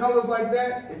different colors like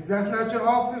that, if that's not your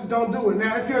office, don't do it.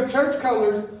 Now, if your church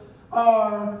colors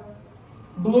are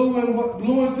blue and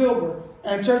silver,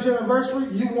 and church anniversary,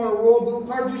 you want a royal blue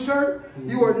clergy shirt,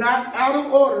 you are not out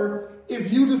of order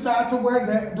if you decide to wear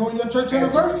that during your church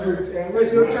anniversary.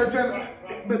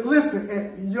 But listen,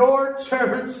 at your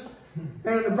church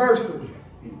anniversary.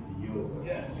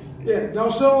 Yes. Yeah,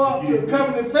 don't show up to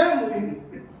Covenant Family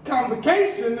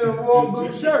convocation in a royal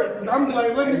blue shirt. Because I'm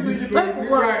like, let me see your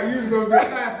paperwork. Right, you're going to be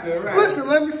faster, right? Listen,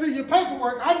 let me see your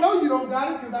paperwork. I know you don't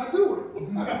got it because I do it.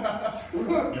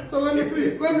 So let me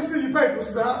see your paper,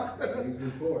 Stop. It's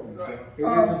important. It's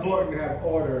important to have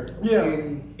order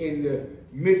in the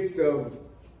midst of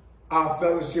our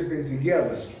fellowshipping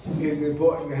together. It's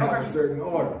important to have a certain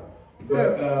order.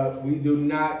 But we do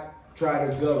not try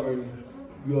to govern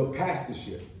your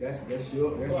pastorship. That's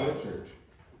your church.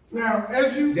 Now,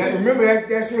 as you remember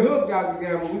that's your hook, Dr.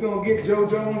 Gamble. We're gonna get Joe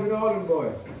Jones and all them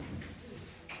boys.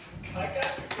 I got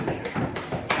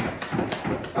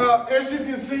you. As you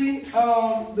can see,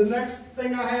 the next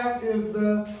thing I have is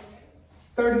the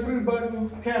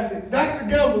 33-button casket. Dr.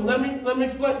 Gamble, let me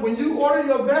explain. When you order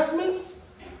your vestments,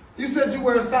 you said you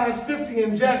wear a size 50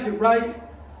 in jacket, right?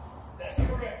 That's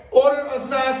correct. Order a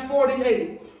size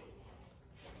 48.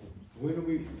 When are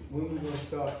we gonna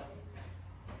start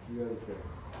the other thing?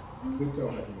 We'll talk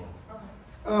about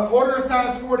it. Order a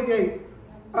size 48.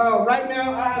 Right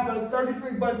now, I have a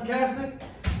 33-button casket.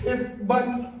 It's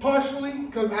buttoned partially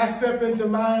because I step into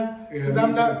mine because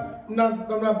I'm not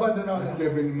buttoning on. I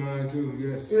step into mine too.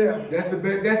 Yes. Yeah. That's the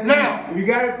best. That's now. If you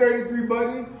got a 33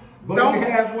 button it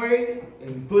halfway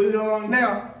and put it on.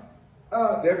 Now.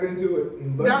 Step into it.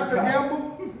 And Dr.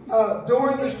 Gamble,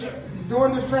 during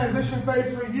this transition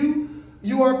phase for you,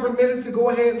 you are permitted to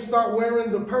go ahead and start wearing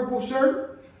the purple shirt.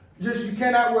 Just you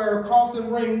cannot wear a cross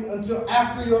and ring until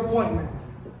after your appointment.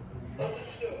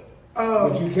 Understood.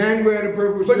 But you can wear the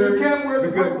purple shirt. But you can wear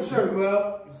the purple shirt.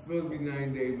 Well, it's supposed to be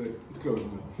 90 days, but it's close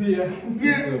enough. Yeah,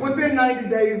 within 90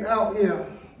 days out, yeah.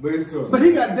 But it's close. But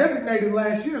he got designated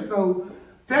last year, so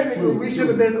technically we should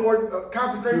have been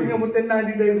consecrating him within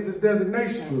 90 days of his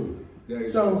designation. True. That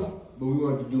is true. But we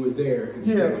want to do it there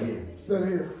instead of here. Instead of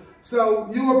here. So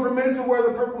you are permitted to wear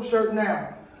the purple shirt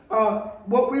now.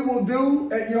 What we will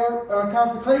do at your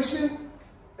consecration,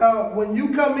 when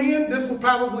you come in, this will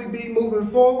probably be moving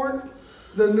forward,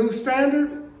 the new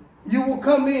standard. You will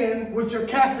come in with your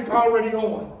cassock already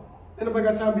on. Ain't nobody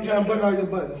got time to be trying to button all your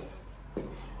buttons.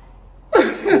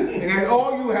 And that's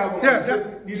all you have on. Yeah,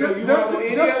 you have on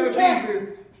any other pieces,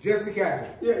 just the cassock.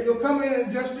 Yeah, you'll come in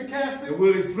and just your cassock. And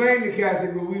we'll explain the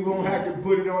cassock, but we won't have to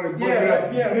put it on and put it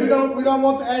up. Yeah, we don't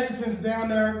want the adjutants down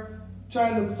there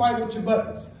trying to fight with your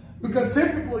buttons. Because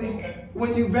typically,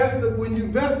 when you vest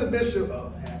the bishop,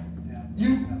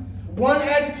 one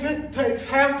adjutant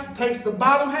takes the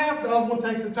bottom half, the other one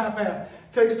takes the top half.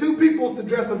 Takes two people to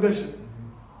dress a bishop.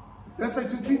 Let's say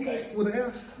two peoples with an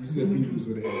S. You said peoples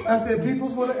with an S. I said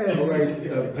peoples with an S. All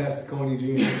right, Pastor Coney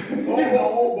Jr.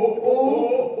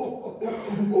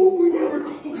 Oh, we got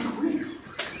recorded.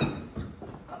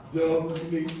 Just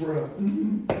you need prayer.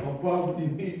 Apostle, you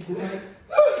need prayer.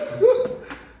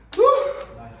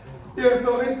 Yeah,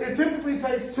 so it typically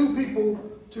takes two people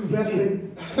to vest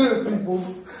It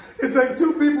takes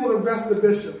two people to vest a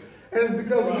bishop. And it's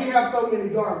because we have so many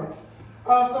garments.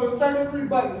 So 33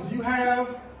 buttons. You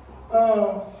have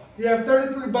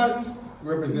 33 buttons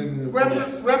Representing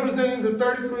representing the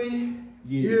 33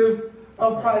 years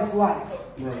of Christ's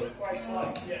life. Yes.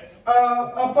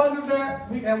 Up under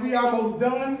that, we almost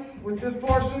done with this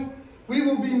portion. We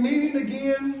will be meeting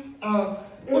again.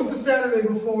 What's the Saturday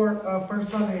before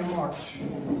first Sunday in March?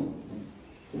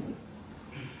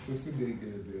 What's the date?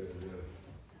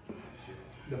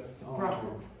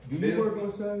 Do you work on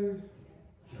Saturdays?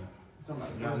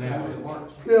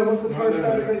 Yeah, what's the first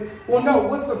Saturday? Well, no,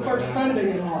 what's the first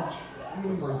Sunday in March?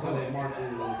 The first Sunday in March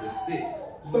is the 6th.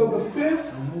 So the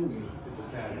 5th It's a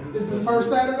Saturday. is the first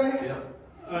Saturday? Yep.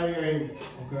 I ain't.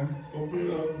 Okay.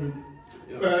 Open up with.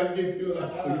 I get you. You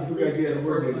forgot you had a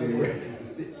birthday day, right?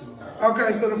 It's the 6th.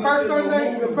 Okay, so the first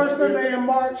Sunday in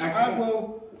March,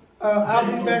 I'll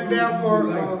be back down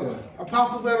for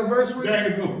Apostles' Anniversary. There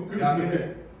you go.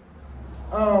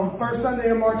 First Sunday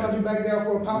in March, I'll be back down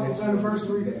for Apostles'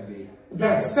 Anniversary.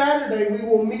 That Saturday, we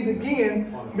will meet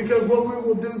again, because what we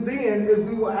will do then is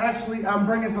we will actually, I'm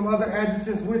bringing some other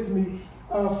adjutants with me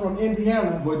from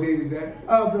Indiana. What date is that?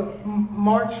 The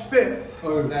March 5th.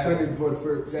 Oh, Sunday before the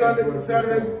first.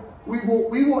 Saturday. We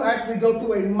will actually go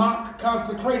through a mock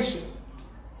consecration,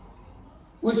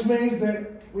 which means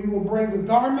that we will bring the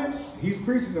garments. He's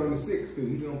preaching on the 6th too.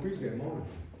 He don't preach that morning.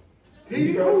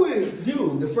 Who is?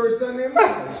 You, the first Sunday in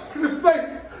March.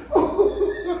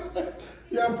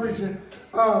 Yeah, I'm preaching.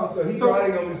 So he's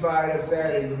already gonna be fired up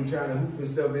Saturday. Gonna be trying to hoop and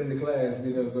stuff in the class.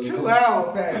 You know, so chill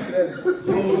out.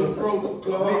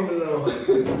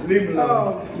 Leave me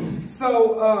alone.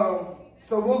 So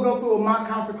we'll go through a mock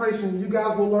consecration. You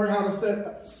guys will learn how to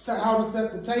set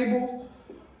the table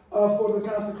for the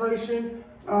consecration,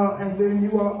 and then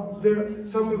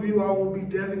some of you all will be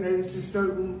designated to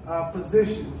certain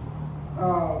positions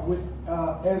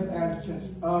as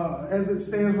adjutants. As it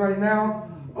stands right now,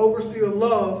 Overseer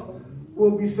Love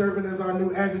will be serving as our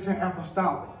new adjutant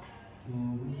apostolic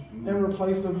in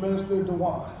replace of Minister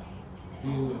Dewan. He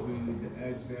will be the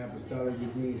adjutant apostolic,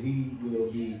 which means he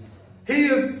will be. He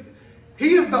is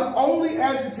the only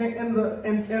adjutant in the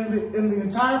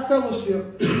entire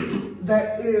fellowship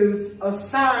that is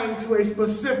assigned to a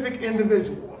specific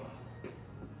individual.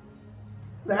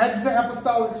 The adjutant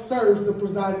apostolic serves the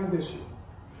presiding bishop.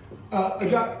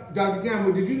 Dr.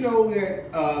 Gamble, did you know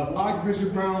that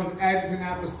Archbishop Brown's adjutant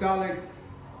apostolic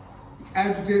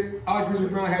Archbishop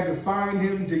Brown had to fine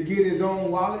him to get his own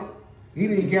wallet? He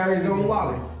didn't carry his own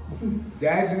wallet. The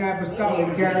adjutant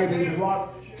apostolic carried his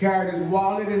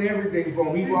wallet and everything for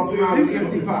him. He walked around with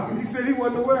empty pockets. He said he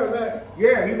wasn't aware of that.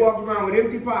 Yeah, he walked around with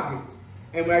empty pockets.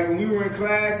 And like when we were in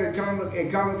class and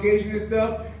convocation and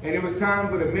stuff, and it was time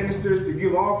for the ministers to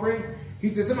give offering, he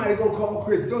said, somebody go call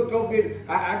Chris. Go get,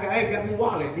 I ain't got my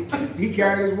wallet. He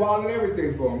carried his wallet and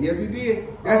everything for him. Yes, he did.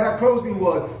 That's how close he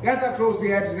was. That's how close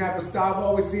the adjutant apostolic, I've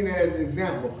always seen that as an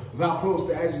example of how close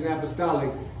the adjutant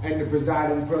apostolic and the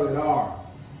presiding prelate are.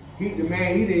 He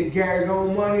didn't carry his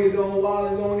own money, his own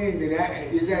wallet, his own anything.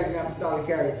 His adjutant apostolic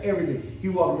carried everything. He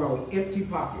walked around with empty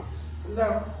pockets.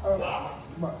 Now,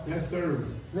 Yes, sir.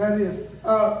 that is.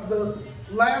 The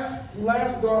last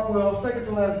garment, well, second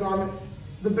to last garment,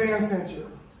 the band censure.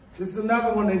 This is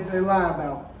another one they lie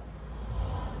about.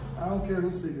 I don't care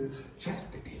who sees this.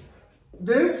 Chastity.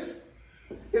 This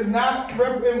is not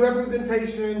in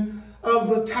representation of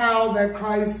the towel that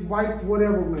Christ wiped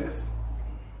whatever with.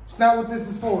 It's not what this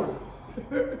is for.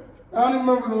 I don't even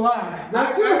remember the lie. I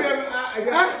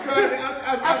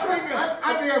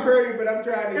think I've heard it, but I'm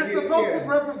trying to It's supposed to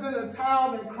represent a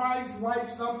towel that Christ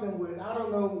wiped something with. I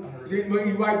don't know. When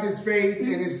he wiped his face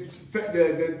and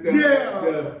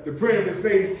the print of his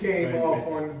face came off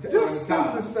on the top.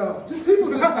 Stupid stuff.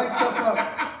 People just make stuff up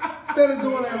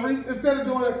instead of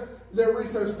doing their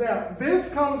research. Now, this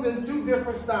comes in two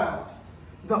different styles.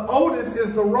 The oldest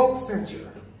is the rope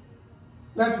censure.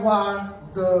 That's why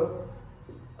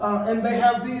and they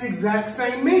have the exact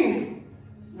same meaning.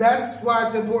 That's why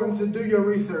it's important to do your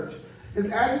research. As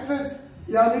adjutants,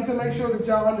 y'all need to make sure that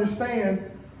y'all understand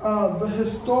the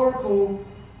historical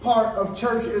part of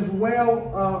church as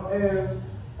well as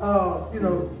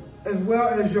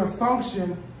your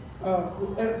function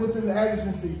within the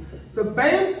adjutancy. The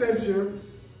band censure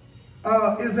is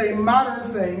a modern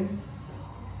thing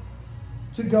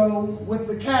to go with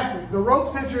the cassock. The rope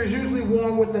cincher is usually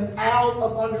worn with an owl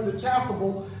up under the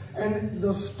chasuble, and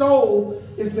the stole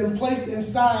is then placed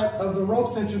inside of the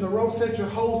rope cincher. The rope cincher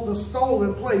holds the stole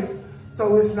in place,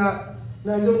 so it's not,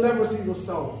 now you'll never see the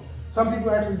stole. Some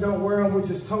people actually don't wear them, which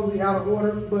is totally out of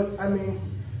order, but I mean,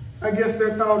 I guess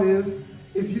their thought is,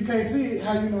 if you can't see it,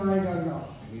 how you know I ain't got it on?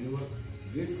 You know what?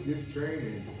 This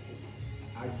training,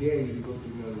 I dare you to go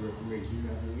through another reformation.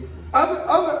 You're not gonna get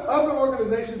this. Other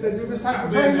organizations that do this type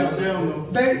of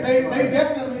training, they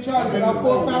definitely charge about $400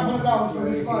 or $500 for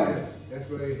this class. That's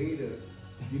why they hate us.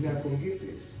 You're not gonna get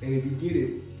this, and if you get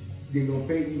it, they're gonna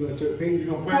pay you.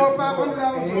 $400 or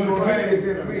 $500 and you're gonna get this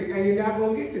information, and you're not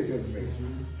gonna get this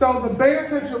information. So the band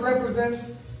center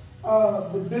represents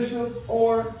the bishop's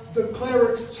or the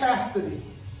cleric's chastity.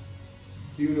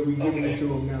 Even though we giving it to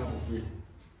them now for free.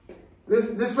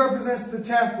 This represents the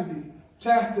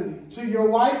chastity to your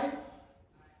wife.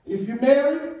 If you're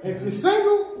married, if you're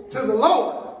single, to the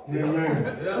Lord. Amen.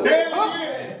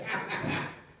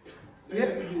 Yeah,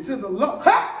 to the Lord.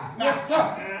 Ha! Yes, sir.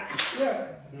 Yeah.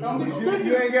 Don't be sticky.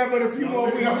 You ain't got but a few more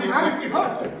weeks.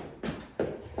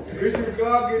 Bishop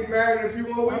Clark getting married in a few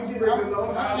more weeks. I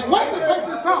can't wait to take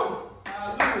this off.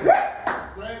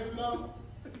 Praise the Lord.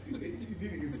 You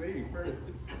need to say it first.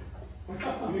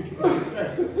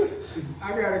 I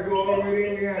gotta go over to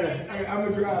Indiana. I'm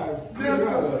gonna drive. I was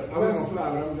gonna fly,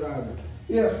 but I'm driving.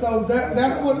 Yeah, so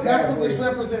that's what this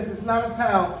represents. It's not a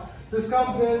towel. This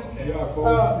comes in.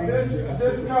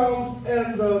 This comes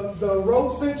in the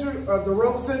rope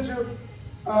cincher,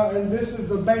 and this is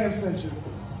the band cincher.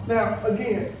 Now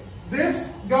again,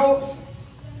 this goes.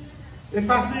 If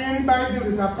I see anybody do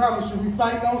this, I promise you, we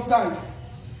fighting on sight.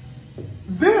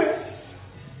 This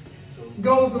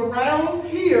goes around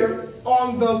here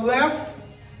on the left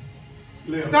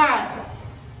side.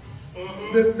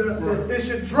 It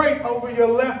should drape over your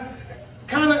left,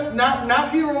 kind of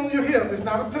not here on your hip. It's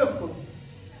not a pistol.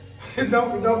 It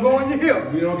don't go on your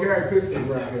hip. We don't carry pistols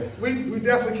right here. We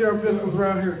definitely carry pistols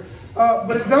around here,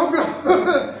 but it don't go.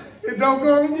 It don't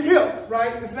go on your hip,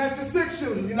 right? It's not your six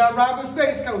shooter. You're not robbing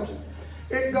stagecoaches.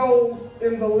 It goes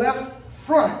in the left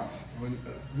front.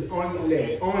 On your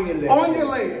leg. On your leg. On your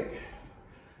leg.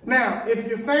 Now, if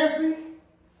you're fancy,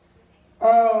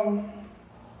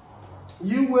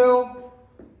 you will,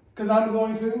 because I'm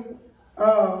going to,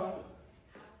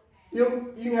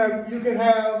 you can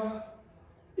have,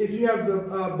 if you have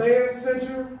the band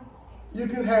cincher, you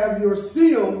can have your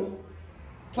seal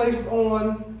placed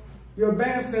on your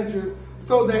band cincher,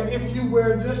 so that if you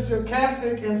wear just your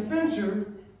cassock and cincher,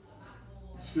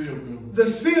 the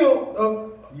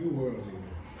seal, you worldly.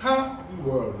 huh? You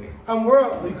worldly. I'm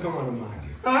worldly. You carnal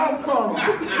minded. I'm carnal.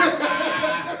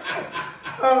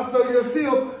 So your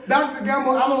seal, Dr.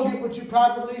 Gamble, I'm gonna get with you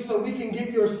privately so we can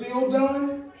get your seal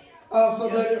done, so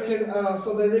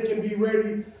that it can be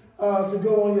ready to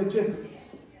go on your ticket.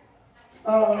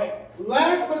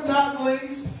 Last but not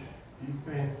least,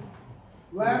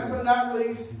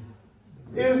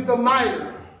 is the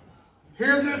mitre.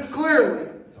 Hear this clearly.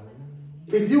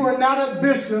 If you are not a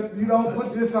bishop, you don't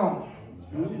put this on.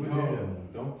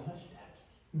 Don't touch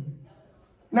that.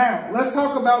 Now, let's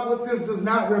talk about what this does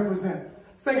not represent.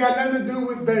 This ain't got nothing to do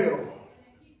with Baal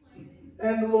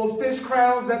and the little fish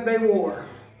crowns that they wore.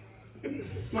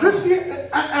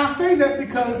 I say that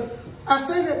because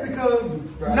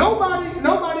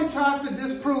nobody tries to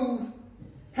disprove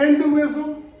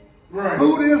Hinduism, right,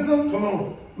 Buddhism,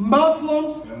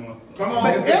 Muslims. Come on.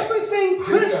 But everything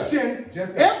Christian,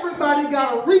 everybody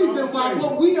got a reason why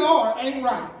what we are ain't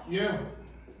right. Yeah.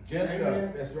 Just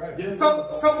us. That's right. So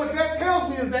what that tells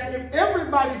me is that if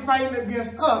everybody fighting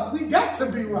against us, we got to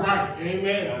be right. Right.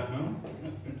 Amen.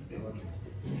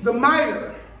 The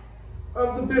mitre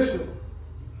of the bishop.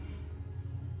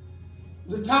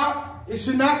 The top, it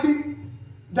should not be,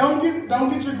 don't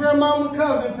get your grandmama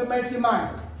cousin to make your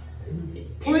mitre.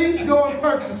 Please go and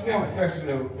purchase one.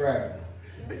 Professional, right.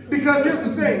 Because here's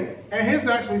the thing, and his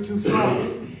actually too small.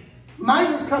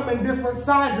 Mitres come in different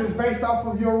sizes based off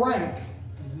of your rank.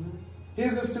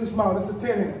 His is too small, it's a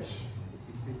 10-inch.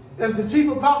 As the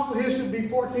chief apostle, his should be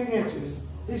 14 inches.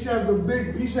 He should have the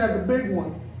big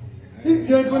one.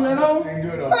 You ain't putting that on? I ain't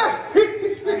doing all that.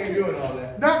 I ain't doing all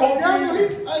that. Dr. Gamble,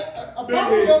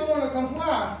 apostle don't want to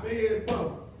comply.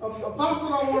 Apostle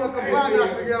don't want to comply,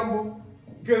 Dr. Gamble.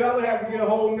 Because I would have to get a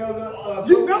whole nother...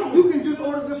 You can just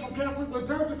order this from Catholic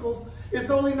Liturgicals. It's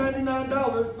only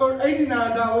 $99 or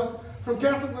 $89 from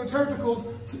Catholic Liturgicals.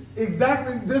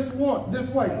 Exactly this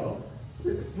way.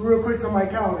 Real quick, somebody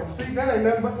called it. See, that ain't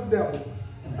nothing but the devil.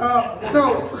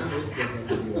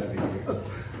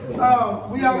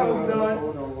 We almost done,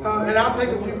 and I'll take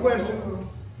a few questions.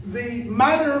 The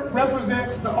mitre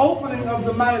represents, the opening of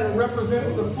the mitre represents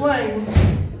the flame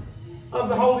of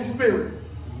the Holy Spirit.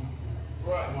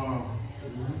 Right.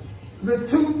 The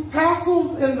two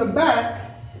tassels in the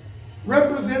back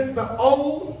represent the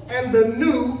Old and the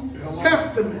New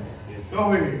Testament.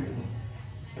 Go ahead.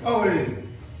 Go ahead.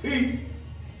 Teach.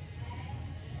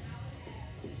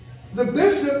 The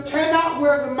bishop cannot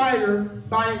wear the mitre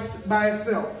by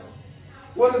itself.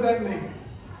 What does that mean?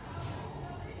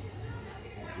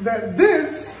 That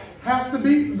this has to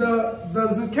be, the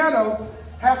zucchetto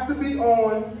has to be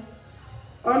on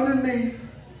underneath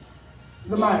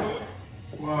the mitre.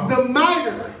 Wow. The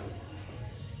mitre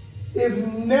is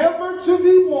never to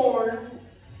be worn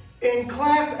in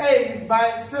Class A's by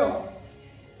itself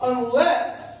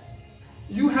unless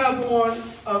you have on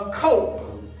a cope.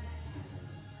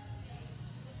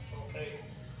 Okay.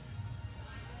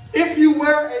 If you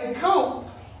wear a cope,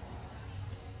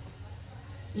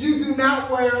 you do not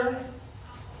wear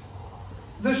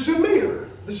the shamir.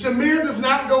 The shamir does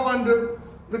not go under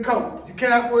the cope. You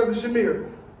cannot wear the shamir.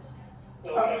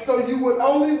 So you would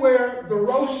only wear the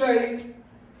rochet,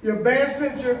 your band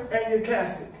cincher, and your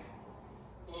cassock.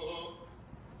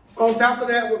 On top of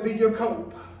that would be your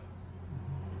cope.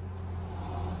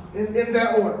 In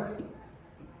that order.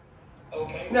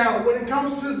 Okay. Now, when it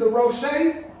comes to the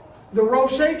rochet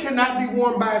cannot be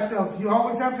worn by itself. You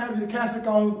always have to have your cassock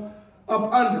on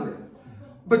up under it.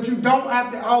 But you don't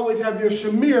have to always have your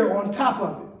shamir on top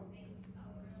of it.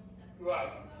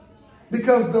 Right.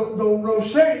 Because the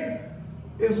rochet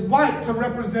is white to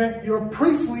represent your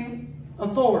priestly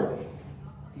authority.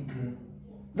 Okay.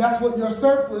 That's what your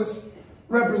surplice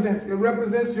represents. It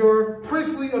represents your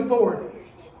priestly authority.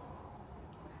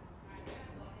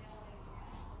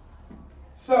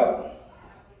 So,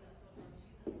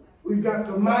 we've got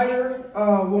the mitre.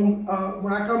 When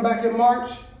I come back in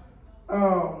March,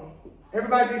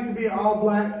 everybody needs to be in all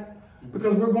black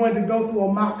because we're going to go through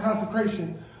a mock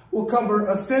consecration. We'll cover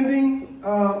ascending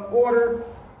order,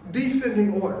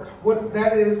 descending order. What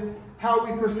that is, how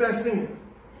we process in.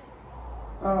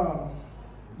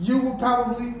 You will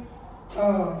probably,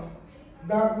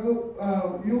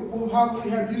 we'll probably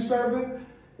have you serving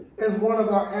as one of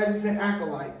our adjutant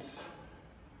acolytes.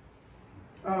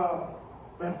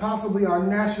 And possibly our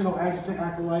national adjutant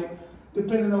acolyte,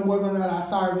 depending on whether or not I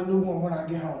fire the new one when I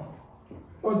get home,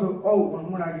 or the old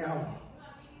one when I get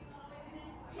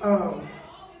home.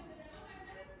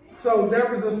 So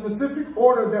there is a specific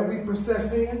order that we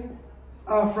process in.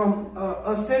 From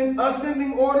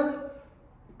ascending order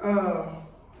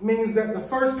means that the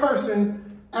first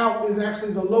person out is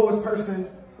actually the lowest person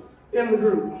in the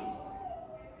group.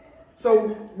 So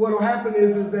what will happen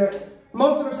is that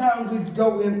most of the time we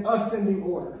go in ascending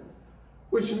order,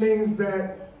 which means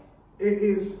that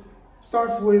it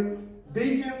starts with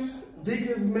deacons,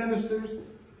 ministers.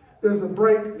 There's a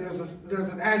break. There's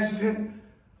an adjutant.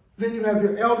 Then you have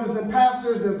your elders and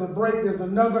pastors. There's a break. There's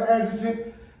another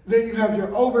adjutant. Then you have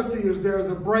your overseers. There's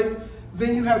a break.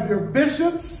 Then you have your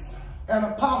bishops and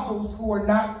apostles who are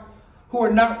not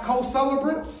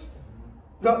co-celebrants.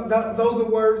 Those are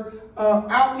words.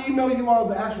 I'll email you all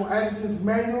the actual adjutants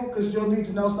manual because you'll need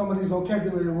to know some of these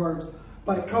vocabulary words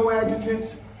like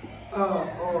co-adjutants,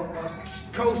 or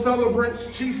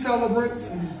co-celebrants, chief celebrants.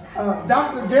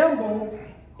 Dr. Gamble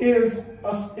is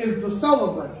the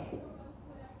celebrant.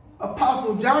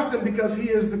 Apostle Johnson, because he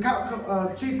is the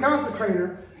chief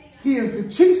consecrator, he is the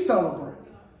chief celebrant.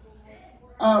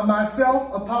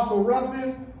 Myself, Apostle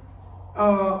Ruffin,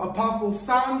 Apostle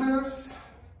Saunders,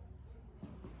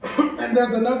 and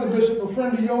there's another bishop, a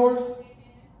friend of yours.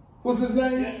 What's his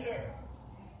name? Yes, sir.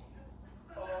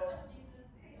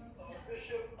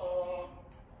 Bishop,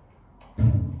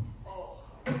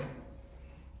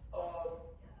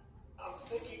 I'm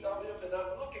thinking of him and I'm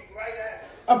looking right at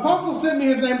him. Apostle sent me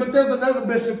his name, but there's another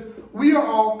bishop. We are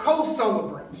all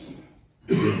co-celebrants.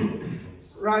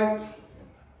 Right?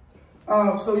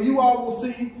 So you all will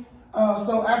see.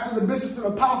 So after the bishops and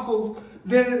apostles,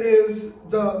 then it is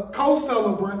the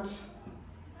co-celebrants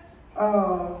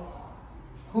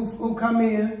who come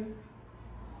in.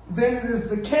 Then it is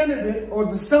the candidate or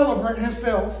the celebrant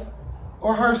himself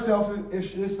or herself,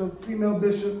 if it's a female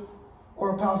bishop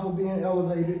or apostle being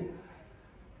elevated.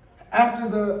 After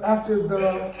the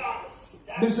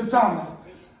Bishop Thomas.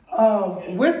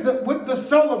 With the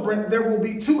celebrant, there will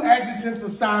be two adjutants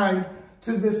assigned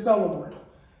to this celebrant.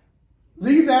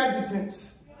 These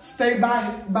adjutants stay by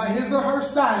his or her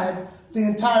side the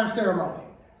entire ceremony.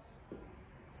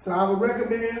 So I would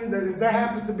recommend that if that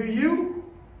happens to be you,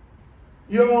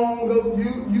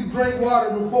 you drink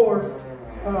water before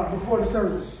the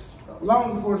service,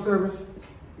 long before service,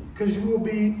 because you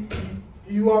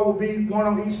you all will be one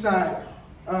on each side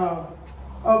of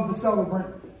the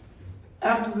celebrant.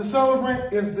 After the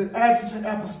celebrant is the Adjutant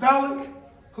Apostolic,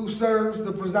 who serves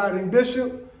the presiding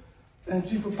bishop and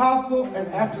chief apostle, and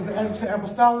after the Adjutant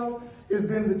Apostolic is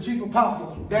then the chief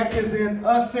apostle. That is in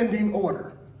ascending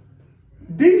order.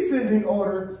 Descending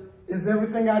order is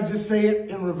everything I just said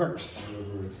in reverse.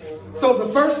 So the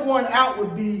first one out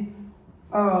would be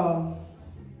the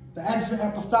Adjutant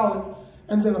Apostolic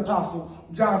and then Apostle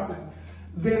Johnson.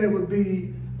 Then it would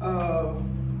be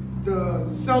the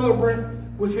celebrant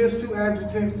with his two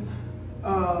adjutants,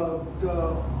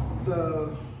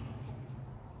 the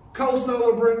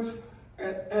co-celebrants,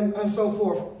 and so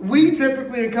forth. We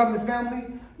typically in Covenant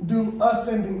Family do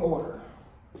ascending order.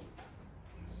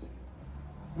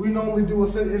 We normally do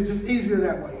ascending. It's just easier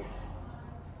that way.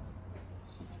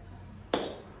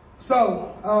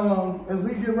 So, as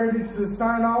we get ready to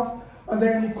sign off, are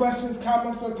there any questions,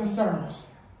 comments, or concerns?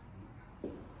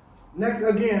 Next,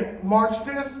 again, March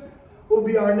 5th will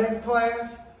be our next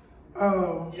class.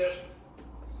 Yes.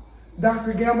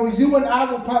 Dr. Gamble, you and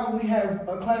I will probably have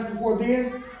a class before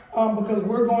then because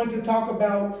we're going to talk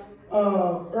about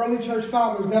early church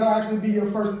fathers. That'll actually be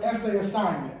your first essay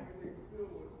assignment.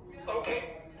 Okay.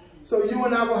 So you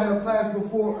and I will have class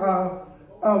before.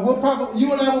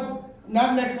 You and I will,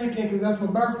 not next weekend because that's my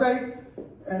birthday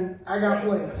and I got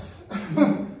plans.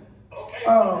 Okay.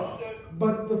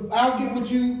 But I'll get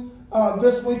with you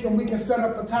this week and we can set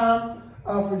up a time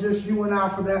for just you and I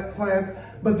for that class.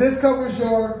 But this covers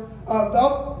your, the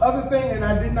other thing, and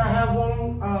I did not have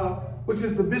one, which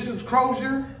is the Bishop's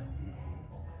Crozier.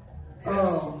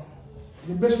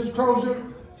 The Bishop's Crozier.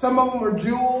 Some of them are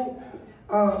jeweled.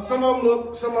 Some of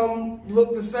them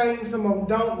look the same. Some of them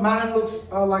don't. Mine looks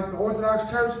like the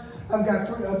Orthodox Church. I've got a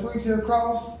three-tier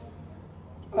cross.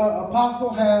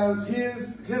 Apostle has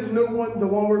his new one, the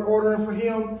one we're ordering for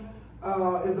him,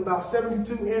 is about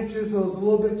 72 inches, so it's a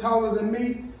little bit taller than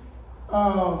me.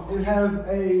 It has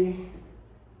a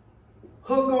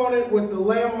hook on it with the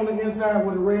lamb on the inside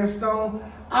with a red stone.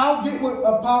 I'll get with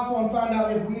Apostle and find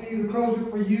out if we need a crozier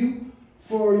for you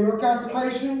for your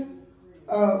consecration.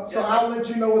 So I'll let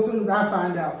you know as soon as I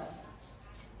find out.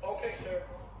 Okay, sir.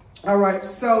 All right.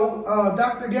 So,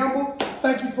 Dr. Gamble,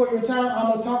 thank you for your time.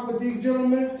 I'm going to talk with these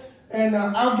gentlemen, and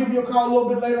I'll give you a call a little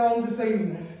bit later on this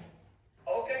evening.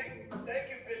 Okay. Thank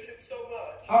you, Bishop, so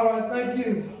much. All right. Thank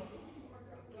you.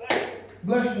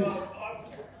 Bless you.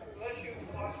 Bless you,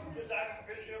 presiding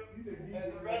bishop,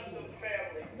 and the rest of the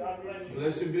family. God bless you.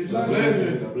 Bless you, Bishop. God bless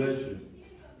you. God bless you.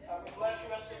 Have a blessed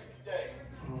rest of your day.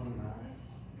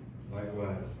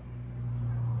 Likewise.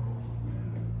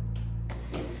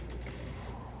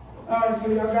 All right, so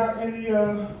y'all got any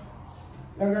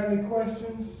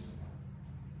questions?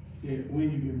 Yeah,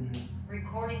 when you get married?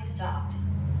 Recording stopped.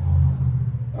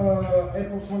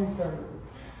 April 23rd.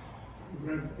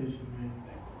 Congratulations, man.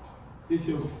 This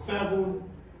your seventh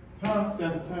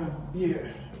time? Yeah,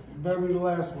 better be the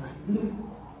last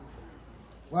one.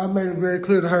 Well, I made it very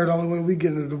clear to her the only way we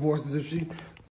get a divorce is if she